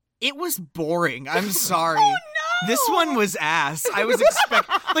It was boring. I'm sorry. Oh, no! This one was ass. I was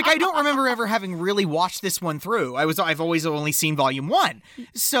I don't remember ever having really watched this one through. I've always only seen Volume 1.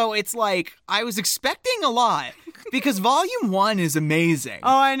 So it's like, I was expecting a lot. Because Volume 1 is amazing.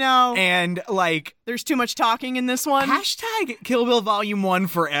 Oh, I know. And, like... There's too much talking in this one. Hashtag Kill Bill Volume 1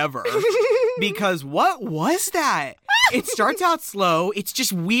 forever. Because what was that? It starts out slow, it's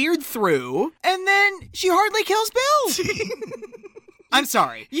just weird through, and then she hardly kills Bill. I'm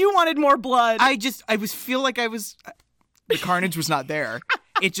sorry. You wanted more blood. The carnage was not there.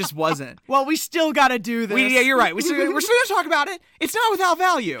 It just wasn't. Well, we still gotta do this. Yeah, you're right. We're still gonna talk about it. It's not without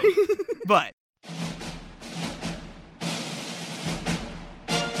value. But...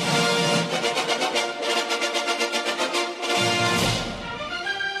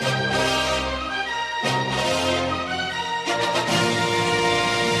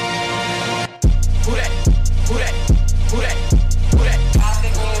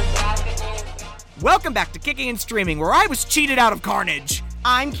 Welcome back to Kicking and Streaming, where I was cheated out of carnage.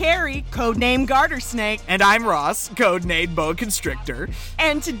 I'm Carrie, codename Garter Snake. And I'm Ross, codename Boa Constrictor.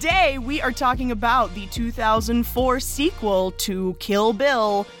 And today we are talking about the 2004 sequel to Kill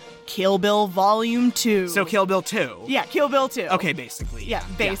Bill Volume 2. So Kill Bill 2? Yeah, Kill Bill 2. Okay, basically. Yeah,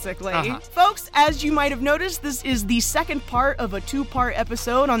 basically. Yeah. Folks, as you might have noticed, this is the second part of a 2-part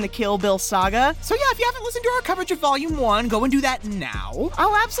episode on the Kill Bill saga. So yeah, if you haven't listened to our coverage of Volume 1, go and do that now.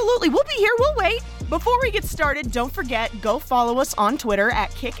 Oh, absolutely. We'll be here. We'll wait. Before we get started, don't forget, go follow us on Twitter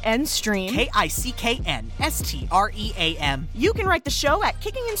at KickNStream. KickNStream. You can write the show at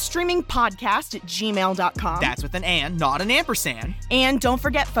kickingandstreamingpodcast@gmail.com. That's with an and, not an ampersand. And don't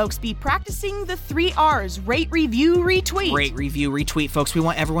forget, folks, be practicing the 3 R's. Rate, review, retweet. Rate, review, retweet, folks. We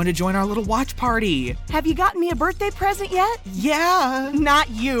want everyone to join our little watch party. Have you gotten me a birthday present yet? Yeah. Not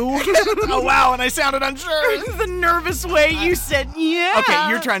you. Oh, wow, and I sounded unsure. The nervous way you said, yeah. Okay,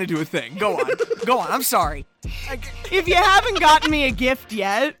 you're trying to do a thing. Go on. Go on. I'm sorry. If you haven't gotten me a gift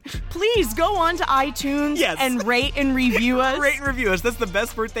yet, please go on to iTunes and rate and review us. Rate and review us. That's the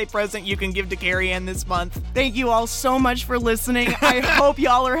best birthday present you can give to Carrie Ann this month. Thank you all so much for listening. I hope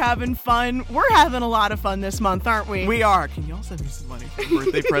y'all are having fun. We're having a lot of fun this month, aren't we? We are. Can y'all send me some money for a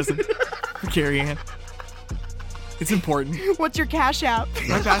birthday present for Carrie Ann? It's important. What's your Cash App?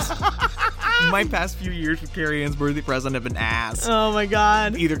 My past few years with Carrie Ann's birthday present have been ass. Oh my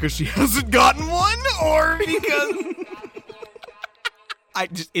god. Either because she hasn't gotten one or because...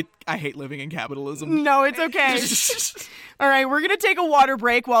 I hate living in capitalism. No, it's okay. All right, we're going to take a water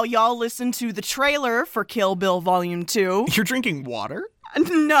break while y'all listen to the trailer for Kill Bill Volume 2. You're drinking water?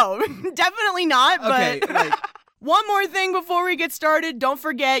 No, definitely not, okay, but... One more thing before we get started. Don't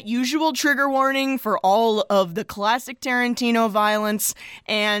forget, usual trigger warning for all of the classic Tarantino violence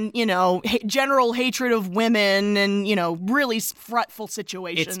and, general hatred of women and, really fretful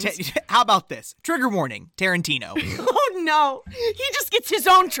situations. How about this? Trigger warning, Tarantino. Oh, no. He just gets his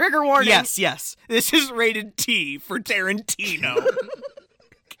own trigger warning. Yes. This is rated T for Tarantino.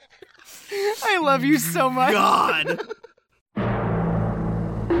 I love you so much. God.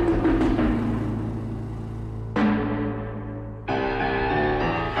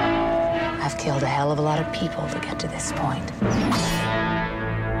 I've killed a hell of a lot of people to get to this point.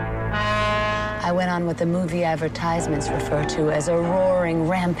 I went on what the movie advertisements refer to as a roaring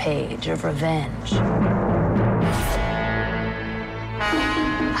rampage of revenge.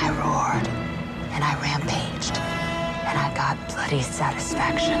 I roared, and I rampaged, and I got bloody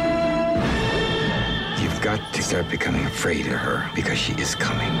satisfaction. You've got to start becoming afraid of her, because she is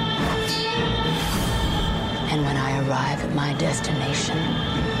coming. And when I arrive at my destination,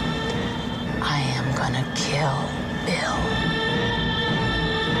 I am gonna kill Bill.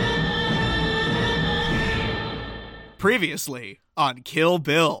 Previously on Kill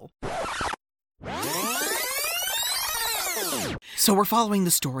Bill. So we're following the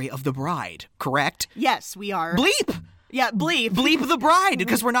story of the bride, correct? Yes, we are. Bleep! Yeah, bleep. Bleep the bride,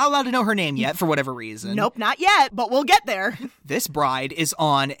 because we're not allowed to know her name yet for whatever reason. Nope, not yet, but we'll get there. This bride is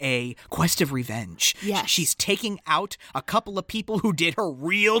on a quest of revenge. Yes. She's taking out a couple of people who did her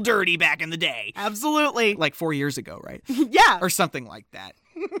real dirty back in the day. Absolutely. Like 4 years ago, right? Yeah. Or something like that.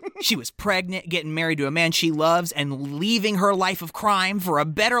 She was pregnant, getting married to a man she loves, and leaving her life of crime for a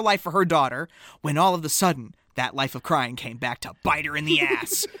better life for her daughter, when all of a sudden, that life of crime came back to bite her in the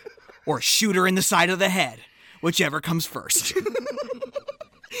ass. Or shoot her in the side of the head. Whichever comes first.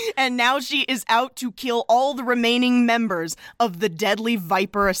 And now she is out to kill all the remaining members of the Deadly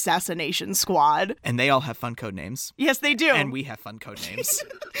Viper Assassination Squad. And they all have fun code names. Yes, they do. And we have fun code names.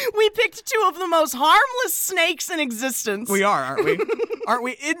 We picked two of the most harmless snakes in existence. We are, aren't we? Aren't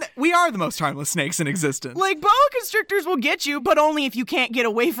we? We are the most harmless snakes in existence. Like, boa constrictors will get you, but only if you can't get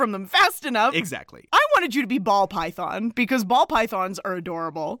away from them fast enough. Exactly. I wanted you to be ball python, because ball pythons are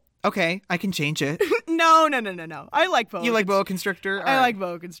adorable. Okay, I can change it. No. I like boa. You like boa constrictor? I like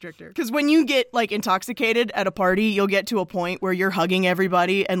boa constrictor. Because when you get, like, intoxicated at a party, you'll get to a point where you're hugging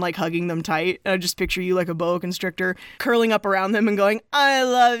everybody and, like, hugging them tight. And I just picture you like a boa constrictor, curling up around them and going, I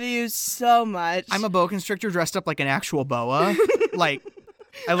love you so much. I'm a boa constrictor dressed up like an actual boa. Like,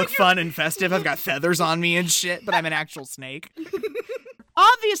 I look fun and festive. I've got feathers on me and shit, but I'm an actual snake.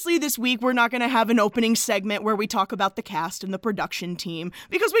 Obviously, this week, we're not going to have an opening segment where we talk about the cast and the production team,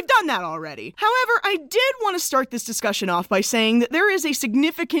 because we've done that already. However, I did want to start this discussion off by saying that there is a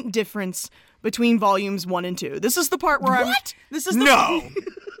significant difference between volumes 1 and 2. This is the part where What? This is the No!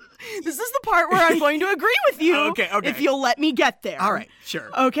 This is the part where I'm going to agree with you. Okay. If you'll let me get there. All right, sure.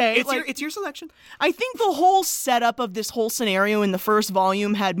 Okay. It's your selection. I think the whole setup of this whole scenario in the first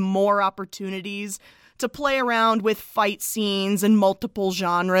volume had more opportunities to play around with fight scenes and multiple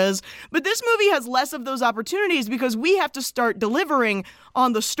genres. But this movie has less of those opportunities because we have to start delivering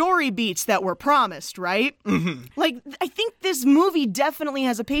on the story beats that were promised, right? Mm-hmm. Like, I think this movie definitely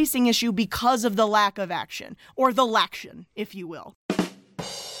has a pacing issue because of the lack of action, or the laction, if you will.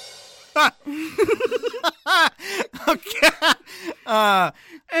 Okay.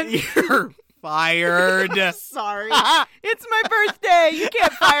 You're fired. Sorry. It's my birthday. You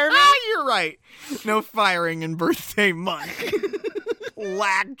can't fire me. You're right. No firing in birthday month.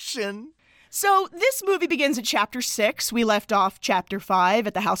 Laction. So this movie begins at chapter 6. We left off chapter 5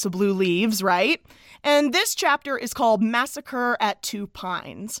 at the House of Blue Leaves, right? And this chapter is called Massacre at Two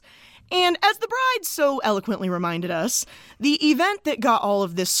Pines. And as the bride so eloquently reminded us, the event that got all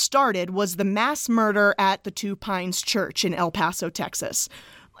of this started was the mass murder at the Two Pines Church in El Paso, Texas.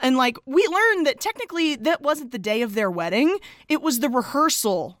 And, like, we learned that technically that wasn't the day of their wedding. It was the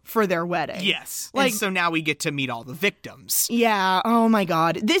rehearsal for their wedding. Yes. Like, and so now we get to meet all the victims. Yeah, oh my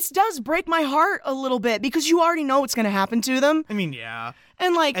God. This does break my heart a little bit because you already know what's going to happen to them. I mean, yeah.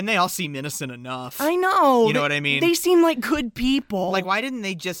 And, like... And they all seem innocent enough. I know. You know what I mean? They seem like good people. Like, why didn't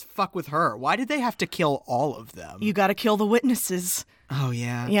they just fuck with her? Why did they have to kill all of them? You gotta kill the witnesses. Oh,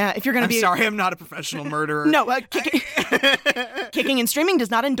 yeah. Yeah, if you're gonna I'm sorry, I'm not a professional murderer. No, Kicking and Streaming does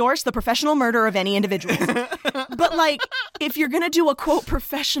not endorse the professional murder of any individual. But, like, if you're gonna do a, quote,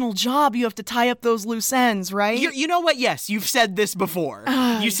 professional job, you have to tie up those loose ends, right? You know what? Yes, you've said this before.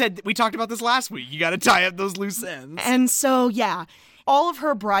 We talked about this last week. You gotta tie up those loose ends. And so, yeah, all of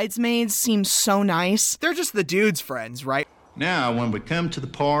her bridesmaids seem so nice. They're just the dude's friends, right? Now, when we come to the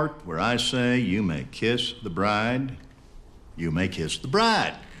part where I say you may kiss the bride, you may kiss the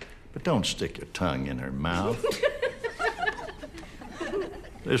bride. But don't stick your tongue in her mouth.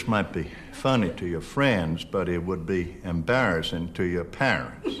 This might be funny to your friends, but it would be embarrassing to your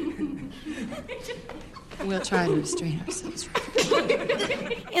parents. We'll try to restrain ourselves.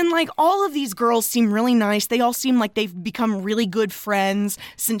 And, like, all of these girls seem really nice. They all seem like they've become really good friends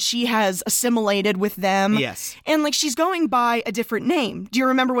since she has assimilated with them. Yes. And, like, she's going by a different name. Do you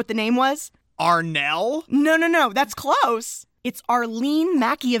remember what the name was? Arnell? No. That's close. It's Arlene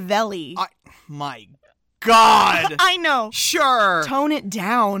Machiavelli. My God. I know. Sure. Tone it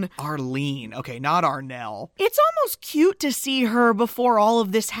down. Arlene. Okay, not Arnell. It's almost cute to see her before all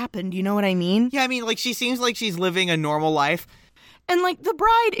of this happened. You know what I mean? Yeah, I mean, like, she seems like she's living a normal life. And, like, the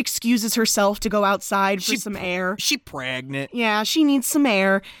bride excuses herself to go outside for some air. She pregnant. Yeah, she needs some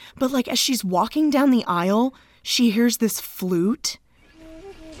air. But, like, as she's walking down the aisle, she hears this flute.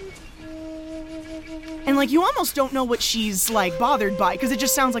 And, like, you almost don't know what she's, like, bothered by, because it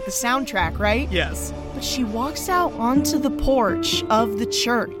just sounds like the soundtrack, right? Yes. But she walks out onto the porch of the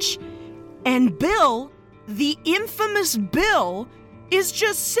church, and Bill, the infamous Bill, is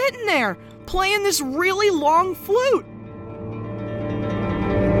just sitting there, playing this really long flute.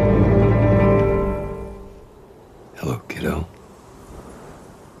 Hello, kiddo.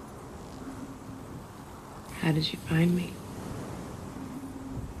 How did you find me?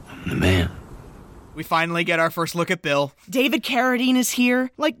 I'm the man. We finally get our first look at Bill. David Carradine is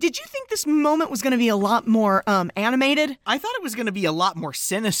here. Like, did you think this moment was going to be a lot more animated? I thought it was going to be a lot more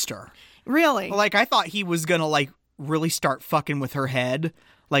sinister. Really? Like, I thought he was going to, like, really start fucking with her head.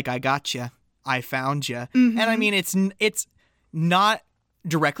 Like, I got you. I found you. Mm-hmm. And I mean, it's not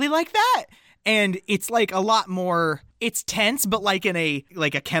directly like that. And it's, like, a lot more It's tense, but like in a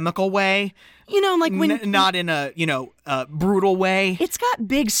chemical way. Like when... not in a, brutal way. It's got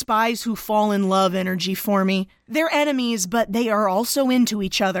big spies who fall in love energy for me. They're enemies, but they are also into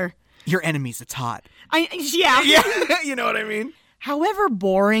each other. Your enemies, it's hot. Yeah. You know what I mean? However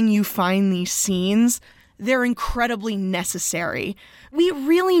boring you find these scenes, they're incredibly necessary. We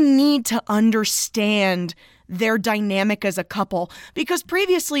really need to understand their dynamic as a couple, because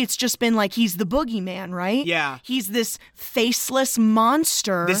previously it's just been like he's the boogeyman, right? Yeah. He's this faceless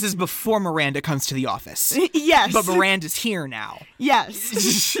monster. This is before Miranda comes to the office. Yes. But Miranda's here now.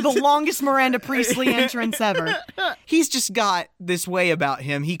 Yes. The longest Miranda Priestley entrance ever. He's just got this way about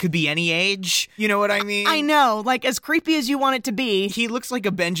him. He could be any age. You know what I mean? I know. Like, as creepy as you want it to be. He looks like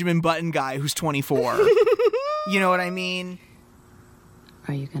a Benjamin Button guy who's 24. You know what I mean?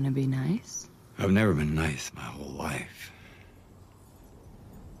 Are you gonna be nice? I've never been nice my whole life.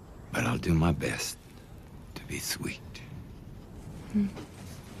 But I'll do my best to be sweet.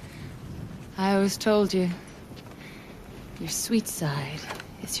 I always told you, your sweet side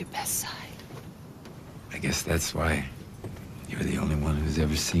is your best side. I guess that's why you're the only one who's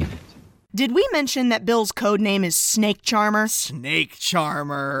ever seen it. Did we mention that Bill's code name is Snake Charmer? Snake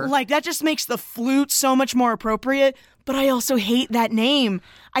Charmer. Like, that just makes the flute so much more appropriate, but I also hate that name.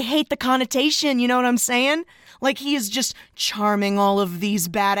 I hate the connotation, you know what I'm saying? Like, he is just charming all of these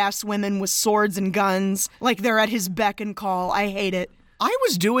badass women with swords and guns, like they're at his beck and call. I hate it. I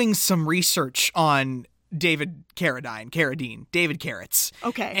was doing some research on David Carradine, David Carrots.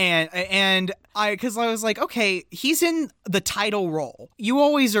 Okay. And because I was like, okay, he's in the title role. You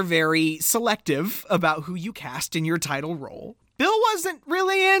always are very selective about who you cast in your title role. Bill wasn't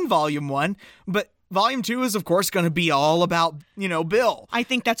really in Volume 1, but Volume 2 is, of course, going to be all about, Bill. I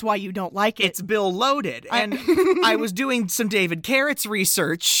think that's why you don't like it. It's Bill loaded. And I was doing some David Carrots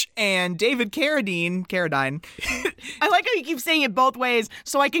research, and David Carradine. I like how you keep saying it both ways,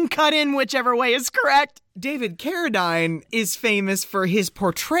 so I can cut in whichever way is correct. David Carradine is famous for his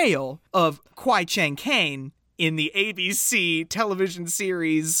portrayal of Kwai Chang Caine in the ABC television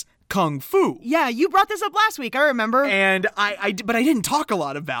series Kung Fu. Yeah, you brought this up last week, I remember. And but I didn't talk a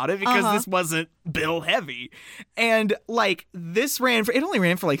lot about it because this wasn't Bill heavy. And this it only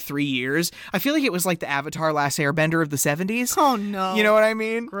ran for 3 years. I feel like it was like the Avatar Last Airbender of the 70s. Oh no. You know what I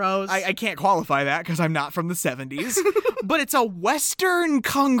mean? Gross. I can't qualify that because I'm not from the 70s. But it's a Western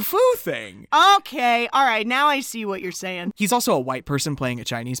Kung Fu thing. Okay, all right, now I see what you're saying. He's also a white person playing a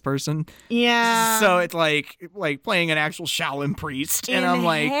Chinese person. Yeah. So it's like playing an actual Shaolin priest. And I'm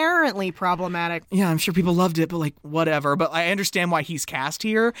like, inherently problematic. yeah, I'm sure people loved it, but whatever. But I understand why he's cast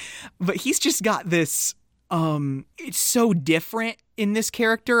here. But he's just got this, it's so different in this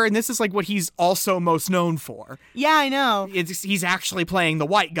character. And this is what he's also most known for. Yeah, I know. He's actually playing the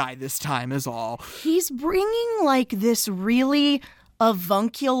white guy this time is all. He's bringing this really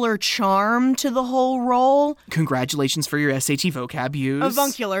avuncular charm to the whole role. Congratulations for your SAT vocab use.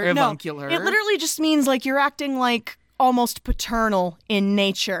 Avuncular. Avuncular. No, it literally just means you're acting almost paternal in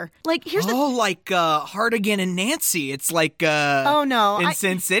nature. Here's the... Hartigan and Nancy. It's oh, no. In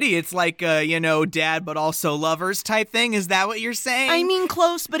Sin City, it's dad but also lovers type thing. Is that what you're saying? I mean,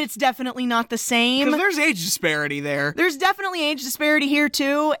 close, but it's definitely not the same. Because there's age disparity there. There's definitely age disparity here,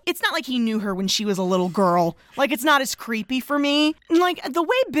 too. It's not like he knew her when she was a little girl. It's not as creepy for me. The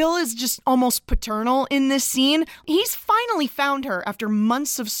way Bill is just almost paternal in this scene, he's finally found her after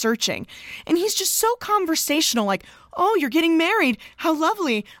months of searching. And he's just so conversational, oh, you're getting married. How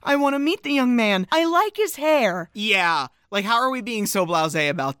lovely. I want to meet the young man. I like his hair. Yeah. How are we being so blasé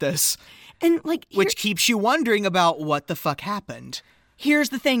about this? And, which keeps you wondering about what the fuck happened. Here's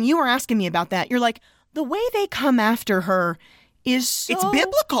the thing. You were asking me about that. You're the way they come after her is so... It's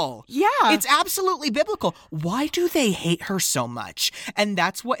biblical. Yeah. It's absolutely biblical. Why do they hate her so much? And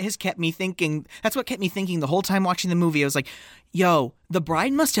that's what has kept me thinking. That's what kept me thinking the whole time watching the movie. I was like, yo, the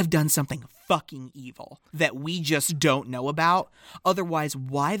bride must have done something fucking evil that we just don't know about. Otherwise,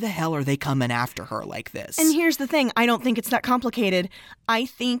 why the hell are they coming after her like this? And here's the thing. I don't think it's that complicated. I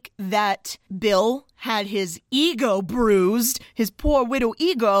think that Bill had his ego bruised, his poor widow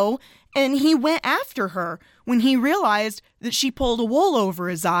ego, and he went after her when he realized that she pulled a wool over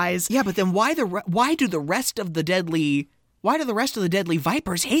his eyes. Yeah, but then why do the rest of the deadly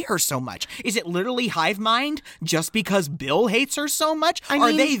vipers hate her so much? Is it literally hive mind just because Bill hates her so much?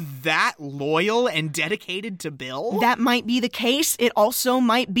 Are they that loyal and dedicated to Bill? That might be the case. It also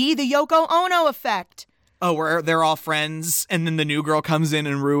might be the Yoko Ono effect. Oh, where they're all friends and then the new girl comes in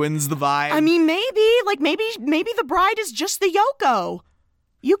and ruins the vibe? I mean, maybe. Maybe the bride is just the Yoko.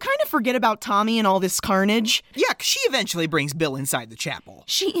 You kind of forget about Tommy and all this carnage. Yeah, 'cause she eventually brings Bill inside the chapel.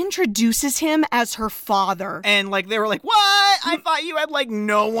 She introduces him as her father. And, like, they were like, what? I thought you had, like,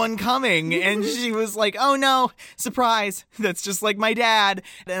 no one coming. And she was like, oh, no, surprise. That's just like my dad.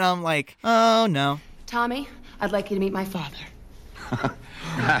 And I'm like, oh, no. Tommy, I'd like you to meet my father.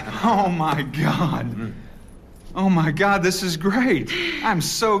 Oh, my God. Oh, my God, this is great. I'm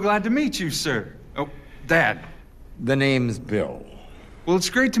so glad to meet you, sir. Oh, Dad. The name's Bill. Well,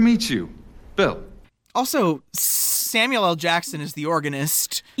 it's great to meet you. Bill. Also, Samuel L. Jackson is the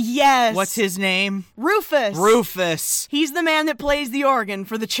organist. Yes. What's his name? Rufus. Rufus. He's the man that plays the organ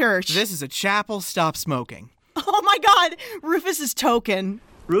for the church. This is a chapel. Stop smoking. Oh my God, Rufus is token.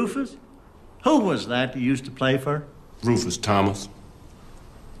 Rufus? Who was that you used to play for? Rufus Thomas.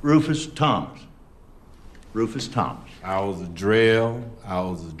 Rufus Thomas. Rufus Thomas. I was a drill, I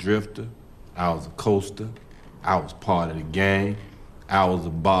was a drifter, I was a coaster, I was part of the gang, I was a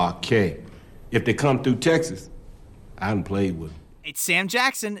bar K. If they come through Texas, I done played with them. It's Sam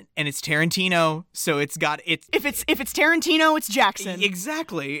Jackson, and it's Tarantino, so it's got... If it's Tarantino, it's Jackson.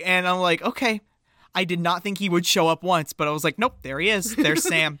 Exactly, and I'm like, okay. I did not think he would show up once, but I was like, nope, there he is. There's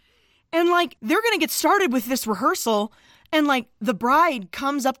Sam. And, like, they're gonna get started with this rehearsal, and, like, the bride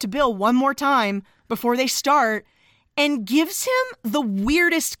comes up to Bill one more time before they start and gives him the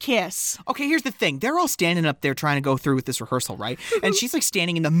weirdest kiss. Okay, here's the thing. They're all standing up there trying to go through with this rehearsal, right? And she's like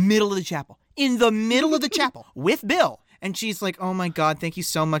standing in the middle of the chapel. In the middle of the chapel with Bill. And she's like, oh my God, thank you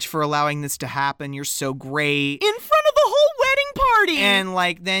so much for allowing this to happen. You're so great. In front of the whole wedding party. And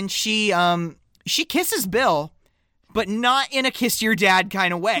like then she kisses Bill, but not in a kiss your dad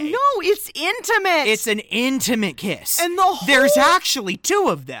kind of way. No, it's intimate. It's an intimate kiss. And the whole... There's actually two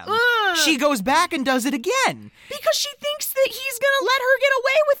of them. She goes back and does it again. Because she thinks that he's gonna let her get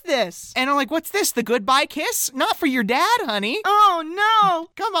away with this. And I'm like, what's this, the goodbye kiss? Not for your dad, honey. Oh, no.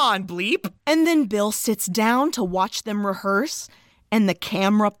 Come on, bleep. And then Bill sits down to watch them rehearse, and the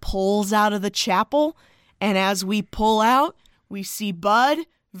camera pulls out of the chapel, and as we pull out, we see Bud,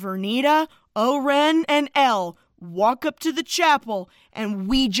 Vernita, Oren, and Elle walk up to the chapel, and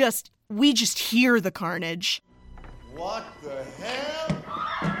we just hear the carnage. What the hell?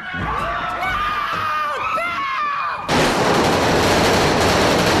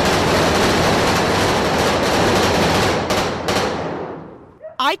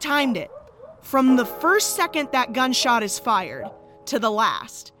 I timed it. From the first second that gunshot is fired to the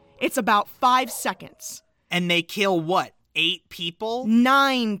last, it's about 5 seconds. And they kill what? 8 people?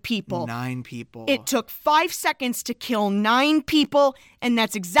 9 people. 9 people. It took 5 seconds to kill 9 people, and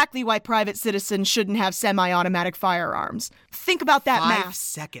that's exactly why private citizens shouldn't have semi-automatic firearms. Think about that 5 math.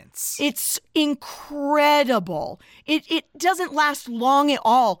 seconds. It's incredible. It doesn't last long at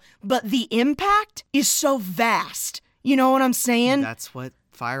all, but the impact is so vast. You know what I'm saying? That's what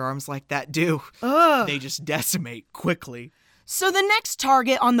firearms like that do. Ugh. They just decimate quickly. So the next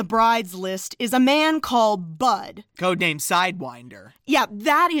target on the bride's list is a man called Bud. Codename Sidewinder. Yeah,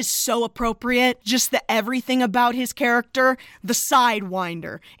 that is so appropriate. Just the everything about his character, the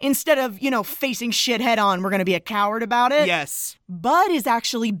Sidewinder. Instead of, facing shit head on, we're going to be a coward about it. Yes. Bud is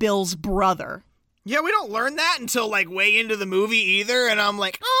actually Bill's brother. Yeah, we don't learn that until way into the movie either, and I'm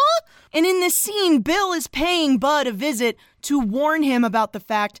like, oh. And in this scene, Bill is paying Bud a visit to warn him about the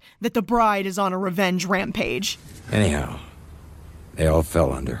fact that the bride is on a revenge rampage. Anyhow, they all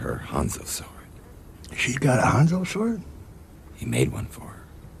fell under her Hanzo sword. She got a Hanzo sword? He made one for her.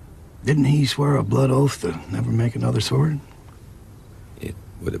 Didn't he swear a blood oath to never make another sword? It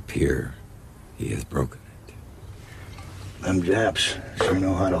would appear he has broken it. Them Japs sure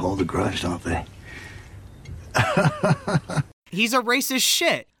know how to hold a grudge, don't they? He's a racist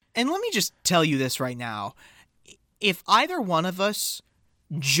shit. And let me just tell you this right now. If either one of us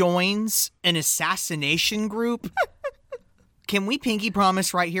joins an assassination group, can we pinky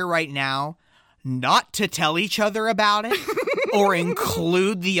promise right here, right now, not to tell each other about it or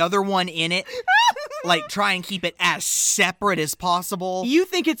include the other one in it? Like, try and keep it as separate as possible. You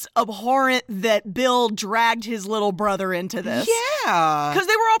think it's abhorrent that Bill dragged his little brother into this? Yeah. Because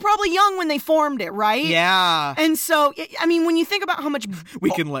they were all probably young when they formed it, right? Yeah. And so, I mean, when you think about how much...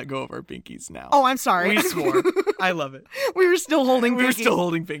 We can let go of our pinkies now. Oh, I'm sorry. We swore. I love it. We were still holding pinkies. We were still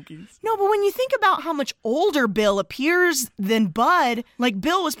holding pinkies. No, but when you think about how much older Bill appears than Bud, like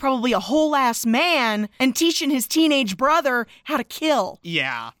Bill was probably a whole-ass man and teaching his teenage brother how to kill.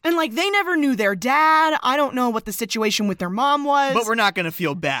 Yeah. And like, they never knew their dad. I don't know what the situation with their mom was. But we're not going to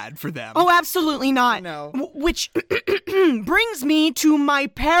feel bad for them. Oh, absolutely not. No. Which brings me to my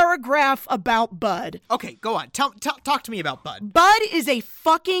paragraph about Bud. Okay, go on. Talk to me about Bud. Bud is a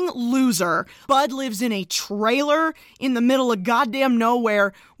fucking loser. Bud lives in a trailer in the middle of goddamn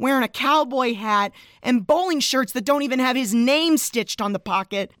nowhere, wearing a cowboy hat and bowling shirts that don't even have his name stitched on the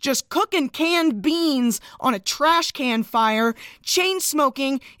pocket, just cooking canned beans on a trash can fire, chain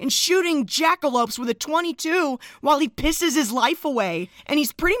smoking and shooting jackalopes with a .22 while he pisses his life away. And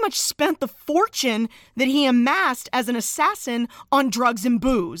he's pretty much spent the fortune that he amassed as an assassin on drugs and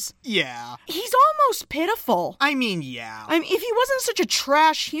booze. Yeah. He's almost pitiful. I mean, yeah. If he wasn't such a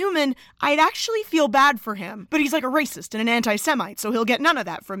trash human, I'd actually feel bad for him. But he's like a racist and an anti-Semite, so he'll get none of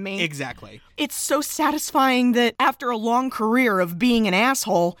that from me. Exactly. It's so satisfying that after a long career of being an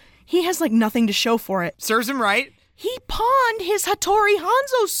asshole, he has like nothing to show for it. Serves him right. He pawned his Hattori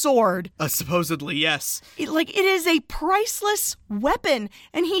Hanzo sword. Supposedly, yes. It is a priceless weapon.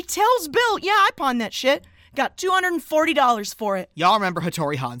 And he tells Bill, yeah, I pawned that shit. Got $240 for it. Y'all remember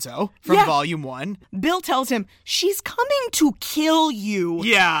Hattori Hanzo from Volume 1? Bill tells him, she's coming to kill you.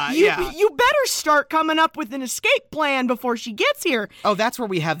 Yeah. You better start coming up with an escape plan before she gets here. Oh, that's where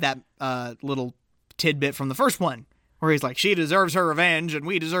we have that little tidbit from the first one, where he's like, she deserves her revenge and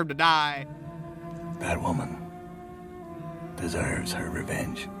we deserve to die. That woman deserves her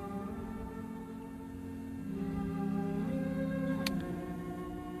revenge.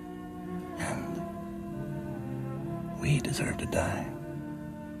 And we deserve to die.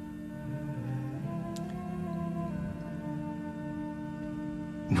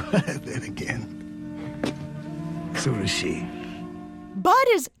 But then again, so does she. Bud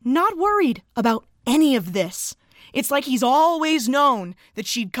is not worried about any of this. It's like he's always known that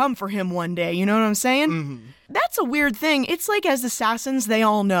she'd come for him one day, you know what I'm saying? Mm-hmm. That's a weird thing. It's like as assassins, they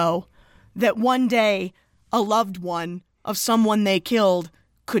all know that one day a loved one of someone they killed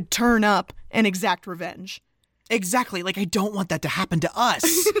could turn up and exact revenge. Exactly. Like, I don't want that to happen to us.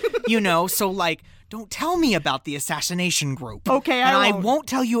 So, like, don't tell me about the assassination group. Okay, I won't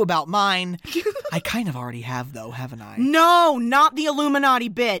tell you about mine. I kind of already have, though, haven't I? No, not the Illuminati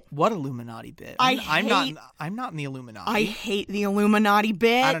bit. What Illuminati bit? I'm not in the Illuminati. I hate the Illuminati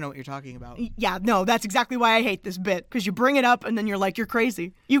bit. I don't know what you're talking about. Yeah, no, that's exactly why I hate this bit. Because you bring it up and then you're like, you're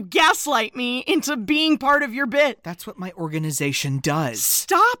crazy. You gaslight me into being part of your bit. That's what my organization does.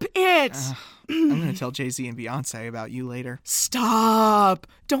 Stop it! I'm going to tell Jay-Z and Beyonce about you later. Stop.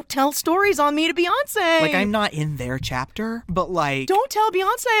 Don't tell stories on me to Beyonce. Like, I'm not in their chapter, but like... Don't tell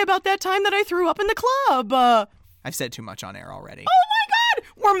Beyonce about that time that I threw up in the club. I've said too much on air already. Oh my God!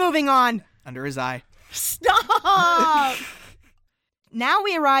 We're moving on. Under his eye. Stop! Now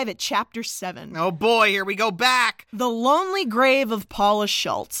we arrive at Chapter 7. Oh boy, here we go back. The Lonely Grave of Paula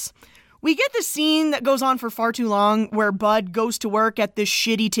Schultz. We get the scene that goes on for far too long where Bud goes to work at this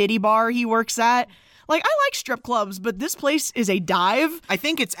shitty titty bar he works at. Like, I like strip clubs, but this place is a dive. I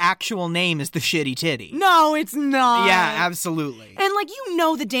think its actual name is the Shitty Titty. No, it's not. Yeah, absolutely. And like,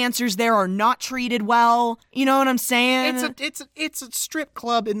 the dancers there are not treated well. You know what I'm saying? It's a strip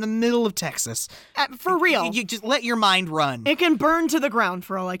club in the middle of Texas. For real. You just let your mind run. It can burn to the ground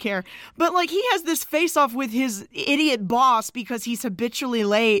for all I care. But like, he has this face-off with his idiot boss because he's habitually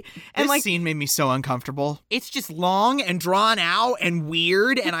late. And this scene made me so uncomfortable. It's just long and drawn out and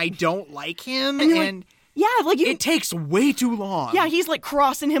weird, and I don't like him. And yeah, like it takes way too long. Yeah, he's like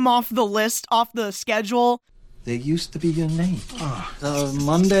crossing him off the list, off the schedule. There used to be your name.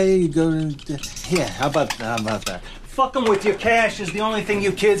 Monday, you go to... Yeah, how about that? Fucking with your cash is the only thing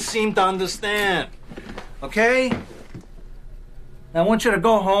you kids seem to understand. Okay? Now, I want you to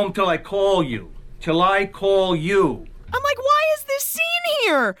go home till I call you. Till I call you. I'm like, why is this scene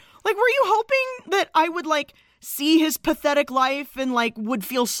here? Like, were you hoping that I would, like, see his pathetic life and, like, would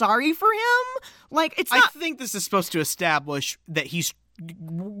feel sorry for him? Like, it's not... I think this is supposed to establish that he's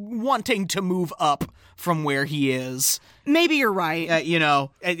wanting to move up from where he is. Maybe you're right.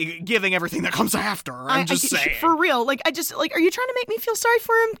 Giving everything that comes after. I'm just saying. For real. Like, are you trying to make me feel sorry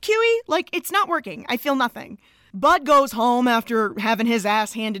for him, Kiwi? Like, it's not working. I feel nothing. Bud goes home after having his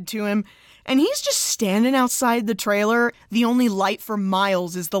ass handed to him, and he's just standing outside the trailer. The only light for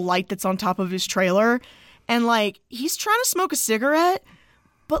miles is the light that's on top of his trailer. And, like, he's trying to smoke a cigarette,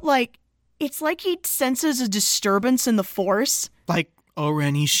 but, like, it's like he senses a disturbance in the force. Like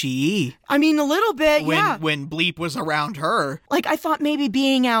Oreni Shii. I mean, a little bit, yeah. When Bleep was around her. Like, I thought maybe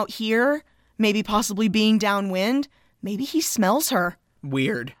being out here, maybe possibly being downwind, maybe he smells her.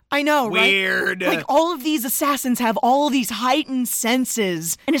 Weird. I know, right? Weird. Like, all of these assassins have all of these heightened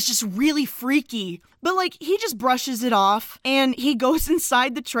senses, and it's just really freaky. But, like, he just brushes it off, and he goes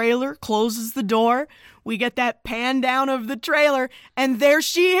inside the trailer, closes the door. We get that pan down of the trailer, and there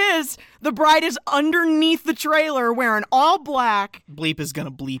she is. The bride is underneath the trailer wearing all black. Bleep is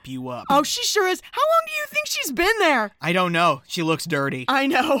gonna bleep you up. Oh, she sure is. How long do you think she's been there? I don't know. She looks dirty. I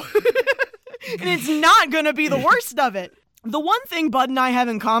know. And it's not gonna be the worst of it. The one thing Bud and I have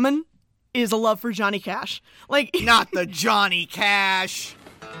in common is a love for Johnny Cash. Like, Not the Johnny Cash.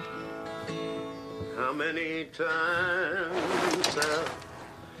 How many times have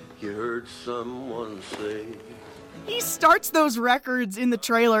you heard someone say? he starts those records in the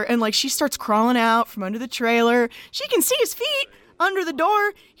trailer, and like she starts crawling out from under the trailer. She can see his feet under the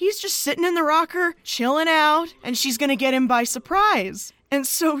door. He's just sitting in the rocker, chilling out, and she's gonna get him by surprise. And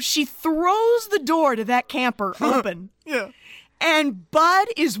so she throws the door to that camper open. Yeah. And Bud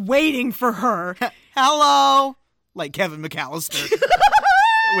is waiting for her. Hello! Like Kevin McAllister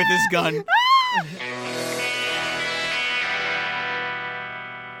with his gun.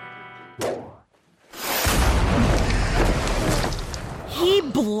 He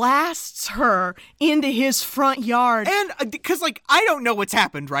blasts her into his front yard. And because, like, I don't know what's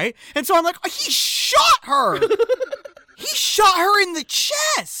happened, right? And so I'm like, he shot her! He shot her in the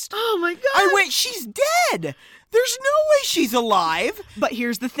chest! Oh my God! I went, she's dead! There's no way she's alive! But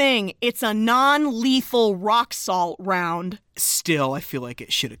here's the thing, it's a non-lethal rock salt round. Still, I feel like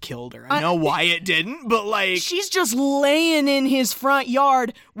it should have killed her. I know why it didn't, but like... She's just laying in his front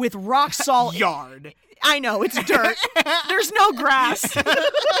yard with rock salt. Yard. I know, it's dirt. There's no grass.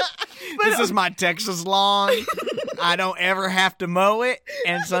 This is my Texas lawn. I don't ever have to mow it,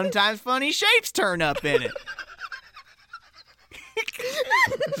 and sometimes funny shapes turn up in it.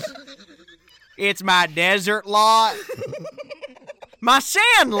 It's my desert lot. My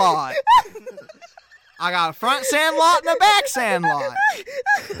sand lot. I got a front sand lot and a back sand lot.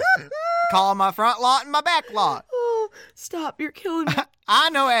 Call my front lot and my back lot. Oh, stop, you're killing me. I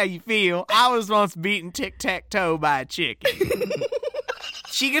know how you feel. I was once beaten tic-tac-toe by a chicken.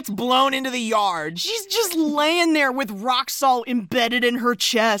 She gets blown into the yard. She's just laying there with rock salt embedded in her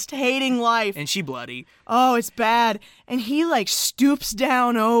chest, hating life. And she bloody. Oh, it's bad. And he, like, stoops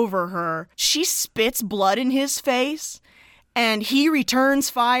down over her. She spits blood in his face. And he returns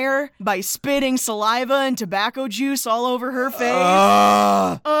fire by spitting saliva and tobacco juice all over her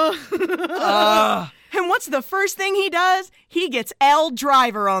face. And what's the first thing he does? He gets L.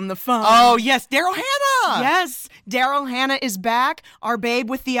 Driver on the phone. Oh, yes, Daryl Hannah. Yes, Daryl Hannah is back. Our babe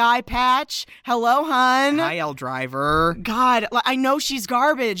with the eye patch. Hello, hun. Hi, L. Driver. God, I know she's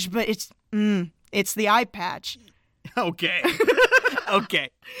garbage, but it's the eye patch. Okay. Okay.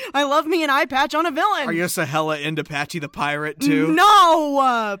 I love me an eye patch on a villain. Are you so hella into Patchy the Pirate, too?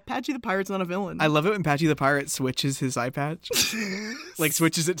 No! Patchy the Pirate's not a villain. I love it when Patchy the Pirate switches his eye patch. Like,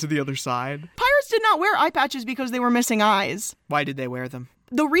 switches it to the other side. Pirates did not wear eye patches because they were missing eyes. Why did they wear them?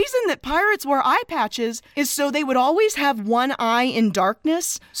 The reason that pirates wore eye patches is so they would always have one eye in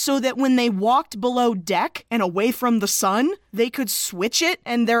darkness, so that when they walked below deck and away from the sun, they could switch it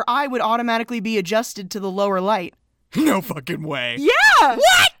and their eye would automatically be adjusted to the lower light. No fucking way. Yeah!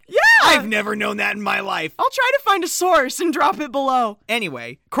 What? Yeah! I've never known that in my life. I'll try to find a source and drop it below.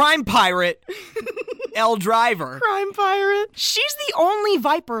 Anyway, crime pirate, L. Driver. Crime pirate. She's the only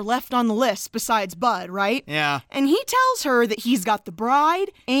Viper left on the list besides Bud, right? Yeah. And he tells her that he's got the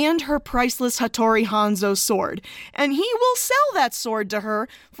bride and her priceless Hattori Hanzo sword. And he will sell that sword to her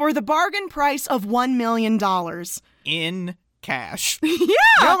for the bargain price of $1 million. In cash. Yeah! You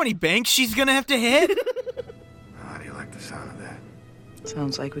know how many banks she's gonna have to hit? How do you like the sound of that?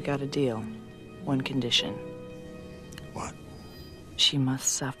 Sounds like we got a deal. One condition. What? She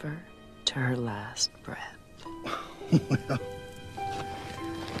must suffer to her last breath. Well,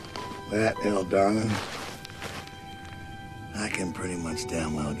 that, El darling, I can pretty much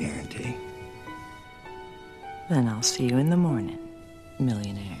damn well guarantee. Then I'll see you in the morning,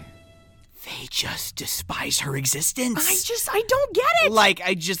 millionaire. They just despise her existence. I don't get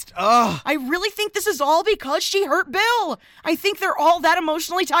it. I really think this is all because she hurt Bill. I think they're all that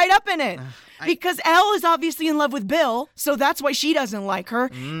emotionally tied up in it. Because Elle is obviously in love with Bill, so that's why she doesn't like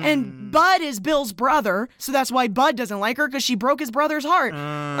her. And Bud is Bill's brother, so that's why Bud doesn't like her, because she broke his brother's heart.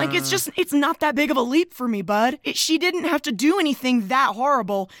 It's not that big of a leap for me, Bud. She didn't have to do anything that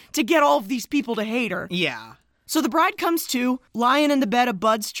horrible to get all of these people to hate her. Yeah. So the bride comes to, lying in the bed of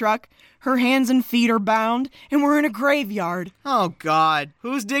Bud's truck. Her hands and feet are bound, and we're in a graveyard. Oh, God.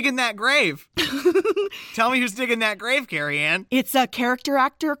 Who's digging that grave? Tell me who's digging that grave, Carrie Ann. It's a character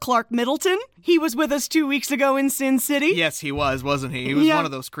actor, Clark Middleton. He was with us 2 weeks ago in Sin City. Yes, he was, wasn't he? He was one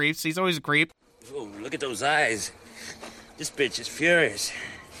of those creeps. He's always a creep. Oh, look at those eyes. This bitch is furious.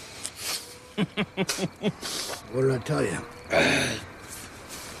 What did I tell you?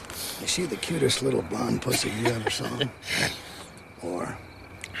 Is she the cutest little blonde pussy you ever saw? Or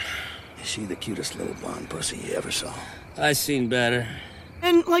is she the cutest little blonde pussy you ever saw? I seen better.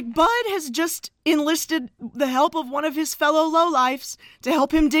 And, Bud has just enlisted the help of one of his fellow lowlifes to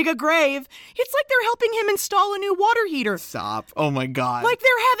help him dig a grave. It's like they're helping him install a new water heater. Stop. Oh, my God. Like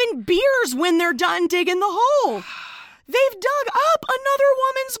they're having beers when they're done digging the hole. They've dug up another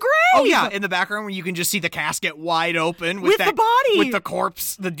woman's grave. Oh, yeah, in the background where you can just see the casket wide open. With the body. With the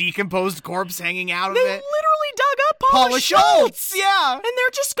corpse, the decomposed corpse hanging out of it. They literally dug up Paula Schultz. Yeah.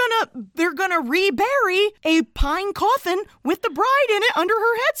 And they're gonna rebury a pine coffin with the bride in it under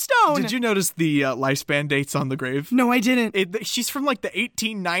her headstone. Did you notice the lifespan dates on the grave? No, I didn't. She's from the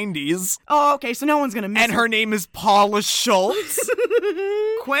 1890s. Oh, okay, so no one's gonna miss And her name is Paula Schultz.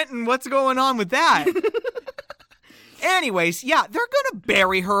 Quentin, what's going on with that? Anyways, yeah, they're gonna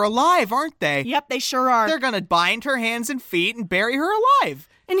bury her alive, aren't they? Yep, they sure are. They're gonna bind her hands and feet and bury her alive.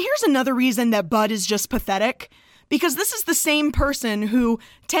 And here's another reason that Bud is just pathetic. Because this is the same person who,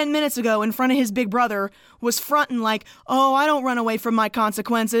 10 minutes ago in front of his big brother, was fronting oh, I don't run away from my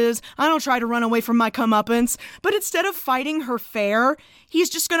consequences. I don't try to run away from my comeuppance. But instead of fighting her fair, he's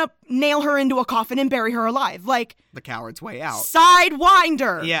just gonna nail her into a coffin and bury her alive. The coward's way out.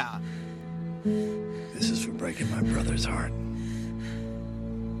 Sidewinder! Yeah. This is for breaking my brother's heart.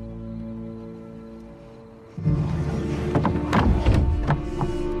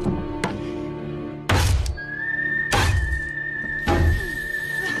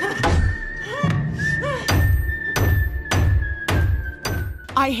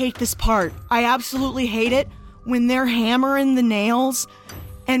 I hate this part. I absolutely hate it when they're hammering the nails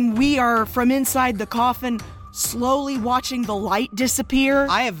and we are, from inside the coffin, slowly watching the light disappear.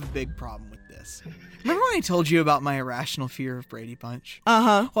 I have a big problem with this. Remember when I told you about my irrational fear of Brady Bunch?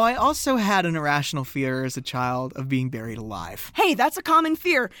 Uh-huh. Well, I also had an irrational fear as a child of being buried alive. Hey, that's a common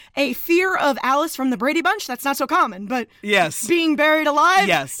fear. A fear of Alice from the Brady Bunch, that's not so common, but yes, being buried alive,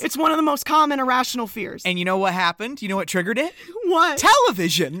 yes, it's one of the most common irrational fears. And you know what happened? You know what triggered it? What?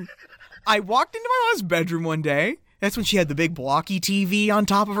 Television. I walked into my mom's bedroom one day. That's when she had the big blocky TV on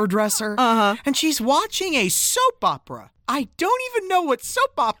top of her dresser. Uh-huh. And she's watching a soap opera. I don't even know what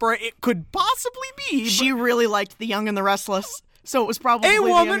soap opera it could possibly be. She really liked The Young and the Restless, so it was probably a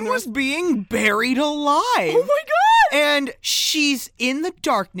woman was being buried alive. Oh my God! And she's in the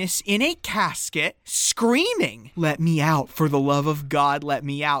darkness in a casket screaming, "Let me out, for the love of God, let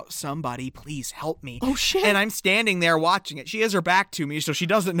me out. Somebody please help me." Oh shit. And I'm standing there watching it. She has her back to me, so she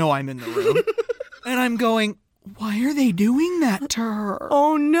doesn't know I'm in the room. And I'm going, why are they doing that to her?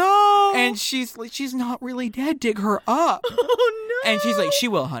 Oh no. And she's not really dead. Dig her up. Oh no. And she's like, she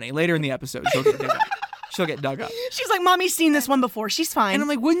will, honey. Later in the episode, she'll get dug up. She'll get dug up. She's like, Mommy's seen this one before. She's fine. And I'm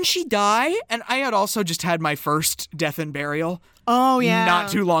like, wouldn't she die? And I had also just had my first death and burial. Oh yeah. Not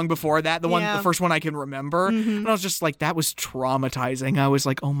too long before that. The first one I can remember. Mm-hmm. And I was just like, that was traumatizing. I was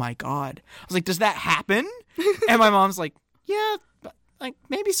like, oh my God. I was like, does that happen? And my mom's like, yeah. Like,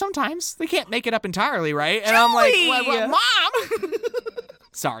 maybe sometimes. They can't make it up entirely, right? And I'm like, what, Mom!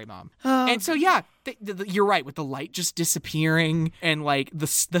 Sorry, Mom. And so, yeah, you're right, with the light just disappearing and, the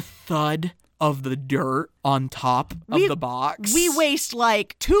thud of the dirt on top of the box. We waste,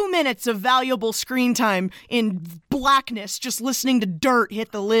 2 minutes of valuable screen time in blackness just listening to dirt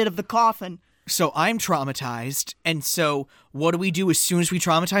hit the lid of the coffin. So I'm traumatized, and so what do we do as soon as we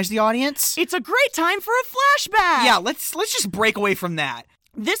traumatize the audience? It's a great time for a flashback! Yeah, let's just break away from that.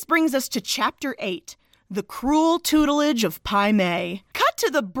 This brings us to Chapter 8, The Cruel Tutelage of Pai Mei. Cut to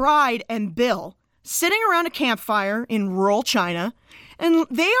the bride and Bill, sitting around a campfire in rural China, and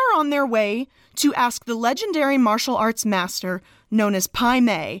they are on their way to ask the legendary martial arts master known as Pai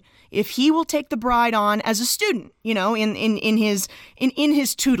Mei if he will take the bride on as a student, in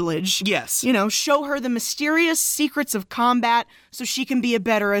his tutelage. Yes. Show her the mysterious secrets of combat so she can be a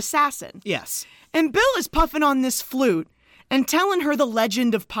better assassin. Yes. And Bill is puffing on this flute and telling her the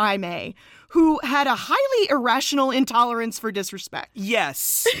legend of Pai Mei, who had a highly irrational intolerance for disrespect.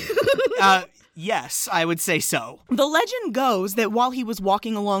 Yes. Yes, I would say so. The legend goes that while he was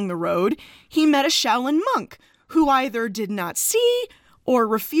walking along the road, he met a Shaolin monk who either did not see or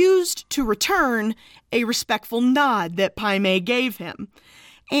refused to return a respectful nod that Pai Mei gave him.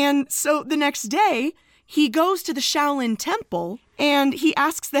 And so the next day, he goes to the Shaolin Temple and he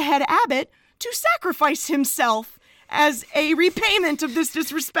asks the head abbot to sacrifice himself as a repayment of this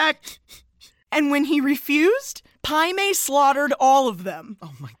disrespect. And when he refused, Pai Mei slaughtered all of them.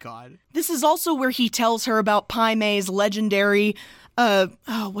 Oh my god. This is also where he tells her about Pai Mei's legendary,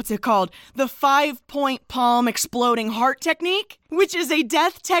 what's it called? The 5-point palm exploding heart technique, which is a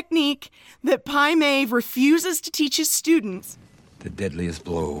death technique that Pai Mei refuses to teach his students. The deadliest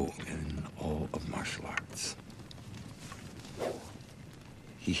blow in all of martial arts.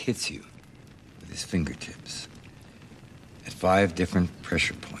 He hits you with his fingertips at 5 different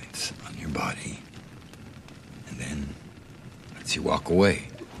pressure points on your body, and then lets you walk away.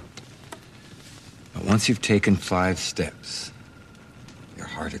 But once you've taken 5 steps, your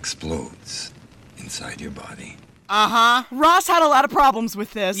heart explodes inside your body. Uh-huh. Ross had a lot of problems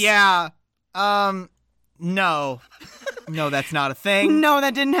with this. Yeah. No. No, that's not a thing. No,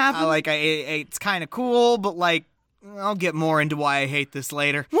 that didn't happen. It's kind of cool, but I'll get more into why I hate this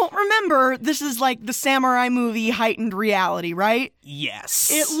later. Well, remember, this is like the samurai movie heightened reality, right? Yes.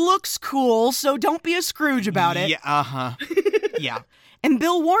 It looks cool, so don't be a Scrooge about it. Yeah, uh-huh. Yeah. And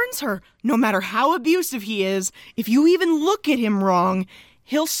Bill warns her, no matter how abusive he is, if you even look at him wrong,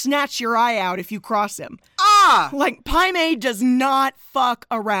 he'll snatch your eye out if you cross him. Ah! Like, Pai Mei does not fuck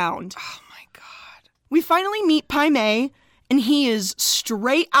around. Oh my god. We finally meet Pai Mei, and he is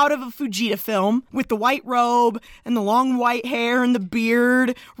straight out of a Fujita film with the white robe and the long white hair and the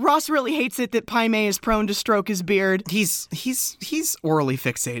beard. Ross really hates it that Pai Mei is prone to stroke his beard. He's orally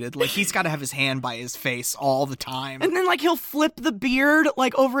fixated. Like, he's got to have his hand by his face all the time. And then, he'll flip the beard,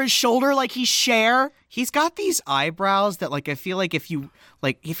 over his shoulder like he's Cher. He's got these eyebrows that, I feel like if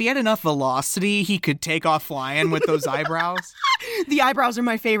he had enough velocity, he could take off flying with those eyebrows. The eyebrows are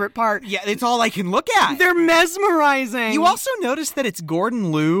my favorite part. Yeah, it's all I can look at. They're mesmerizing. You also noticed that it's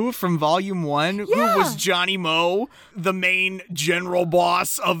Gordon Liu from Volume 1, who was Johnny Moe, the main general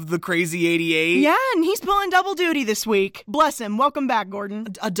boss of the Crazy 88. Yeah, and he's pulling double duty this week. Bless him. Welcome back, Gordon.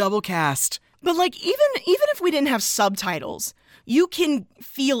 A double cast. But, even if we didn't have subtitles, you can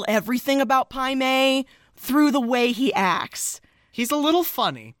feel everything about Pai Mei through the way he acts. He's a little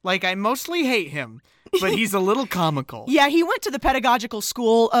funny. I mostly hate him, but he's a little comical. Yeah, he went to the pedagogical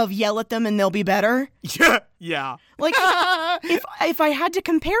school of yell at them and they'll be better. Yeah. If I had to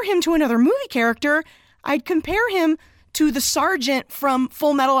compare him to another movie character, I'd compare him to the sergeant from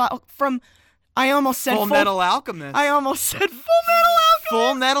Full Metal Alchemist. I almost said Full Metal Alchemist.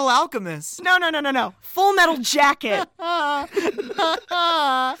 Full Metal Alchemist. No. Full Metal Jacket.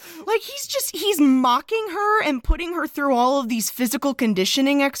 He's mocking her and putting her through all of these physical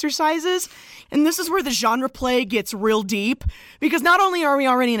conditioning exercises. And this is where the genre play gets real deep. Because not only are we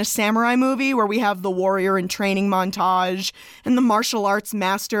already in a samurai movie where we have the warrior and training montage and the martial arts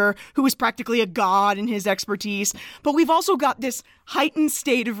master who is practically a god in his expertise, but we've also got this heightened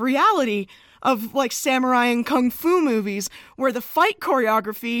state of reality of samurai and kung fu movies where the fight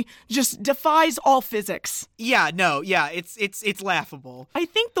choreography just defies all physics. It's laughable. I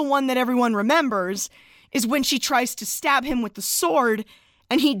think the one that everyone remembers is when she tries to stab him with the sword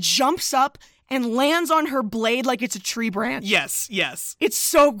and he jumps up and lands on her blade like it's a tree branch. Yes. It's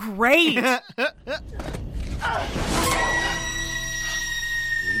so great.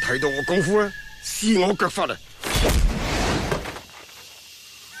 睇到我功夫啊，試我腳法啊！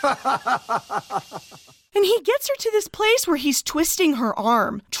 And he gets her to this place where he's twisting her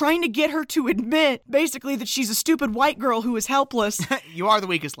arm, trying to get her to admit, basically, that she's a stupid white girl who is helpless. You are the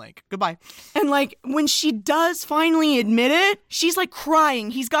weakest link. Goodbye. And, when she does finally admit it, she's,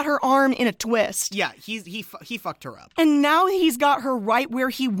 crying. He's got her arm in a twist. Yeah, he fucked her up. And now he's got her right where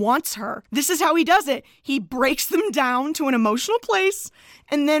he wants her. This is how he does it. He breaks them down to an emotional place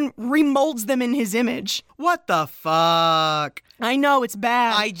and then remolds them in his image. What the fuck? I know, it's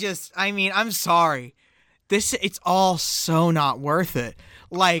bad. I'm sorry. It's all so not worth it.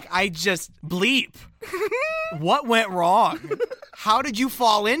 Bleep. What went wrong? How did you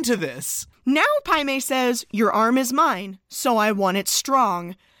fall into this? Now Pai Mei says, your arm is mine, so I want it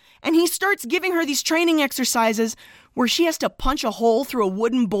strong. And he starts giving her these training exercises where she has to punch a hole through a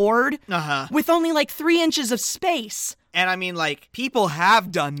wooden board with only 3 inches of space. And people have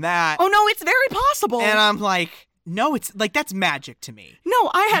done that. Oh no, it's very possible. And I'm no, it's that's magic to me. No,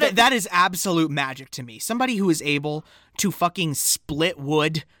 that is absolute magic to me. Somebody who is able to fucking split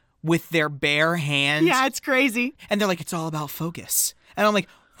wood with their bare hands. Yeah, it's crazy. And they're it's all about focus. And I'm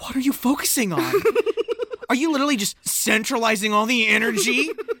what are you focusing on? Are you literally just centralizing all the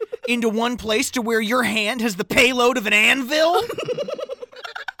energy into one place to where your hand has the payload of an anvil?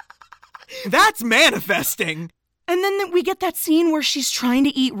 That's manifesting. And then we get that scene where she's trying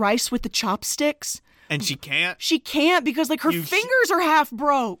to eat rice with the chopsticks. And she can't? She can't because, like, her fingers are half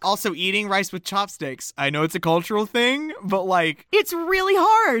broke. Also, eating rice with chopsticks. I know it's a cultural thing, but, like... It's really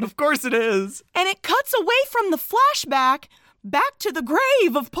hard. Of course it is. And it cuts away from the flashback back to the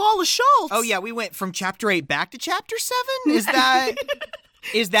grave of Paula Schultz. Oh, yeah, we went from Chapter 8 back to Chapter 7? Is that...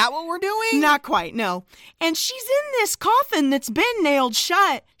 Is that what we're doing? Not quite, no. And she's in this coffin that's been nailed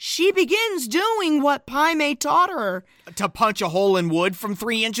shut. She begins doing what Pai Mei taught her. To punch a hole in wood from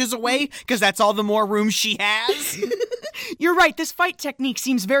 3 inches away? Because that's all the more room she has? You're right, this fight technique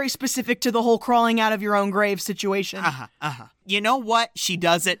seems very specific to the whole crawling out of your own grave situation. You know what? She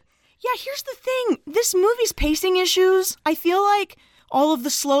does it. Yeah, here's the thing. This movie's pacing issues, I feel like all of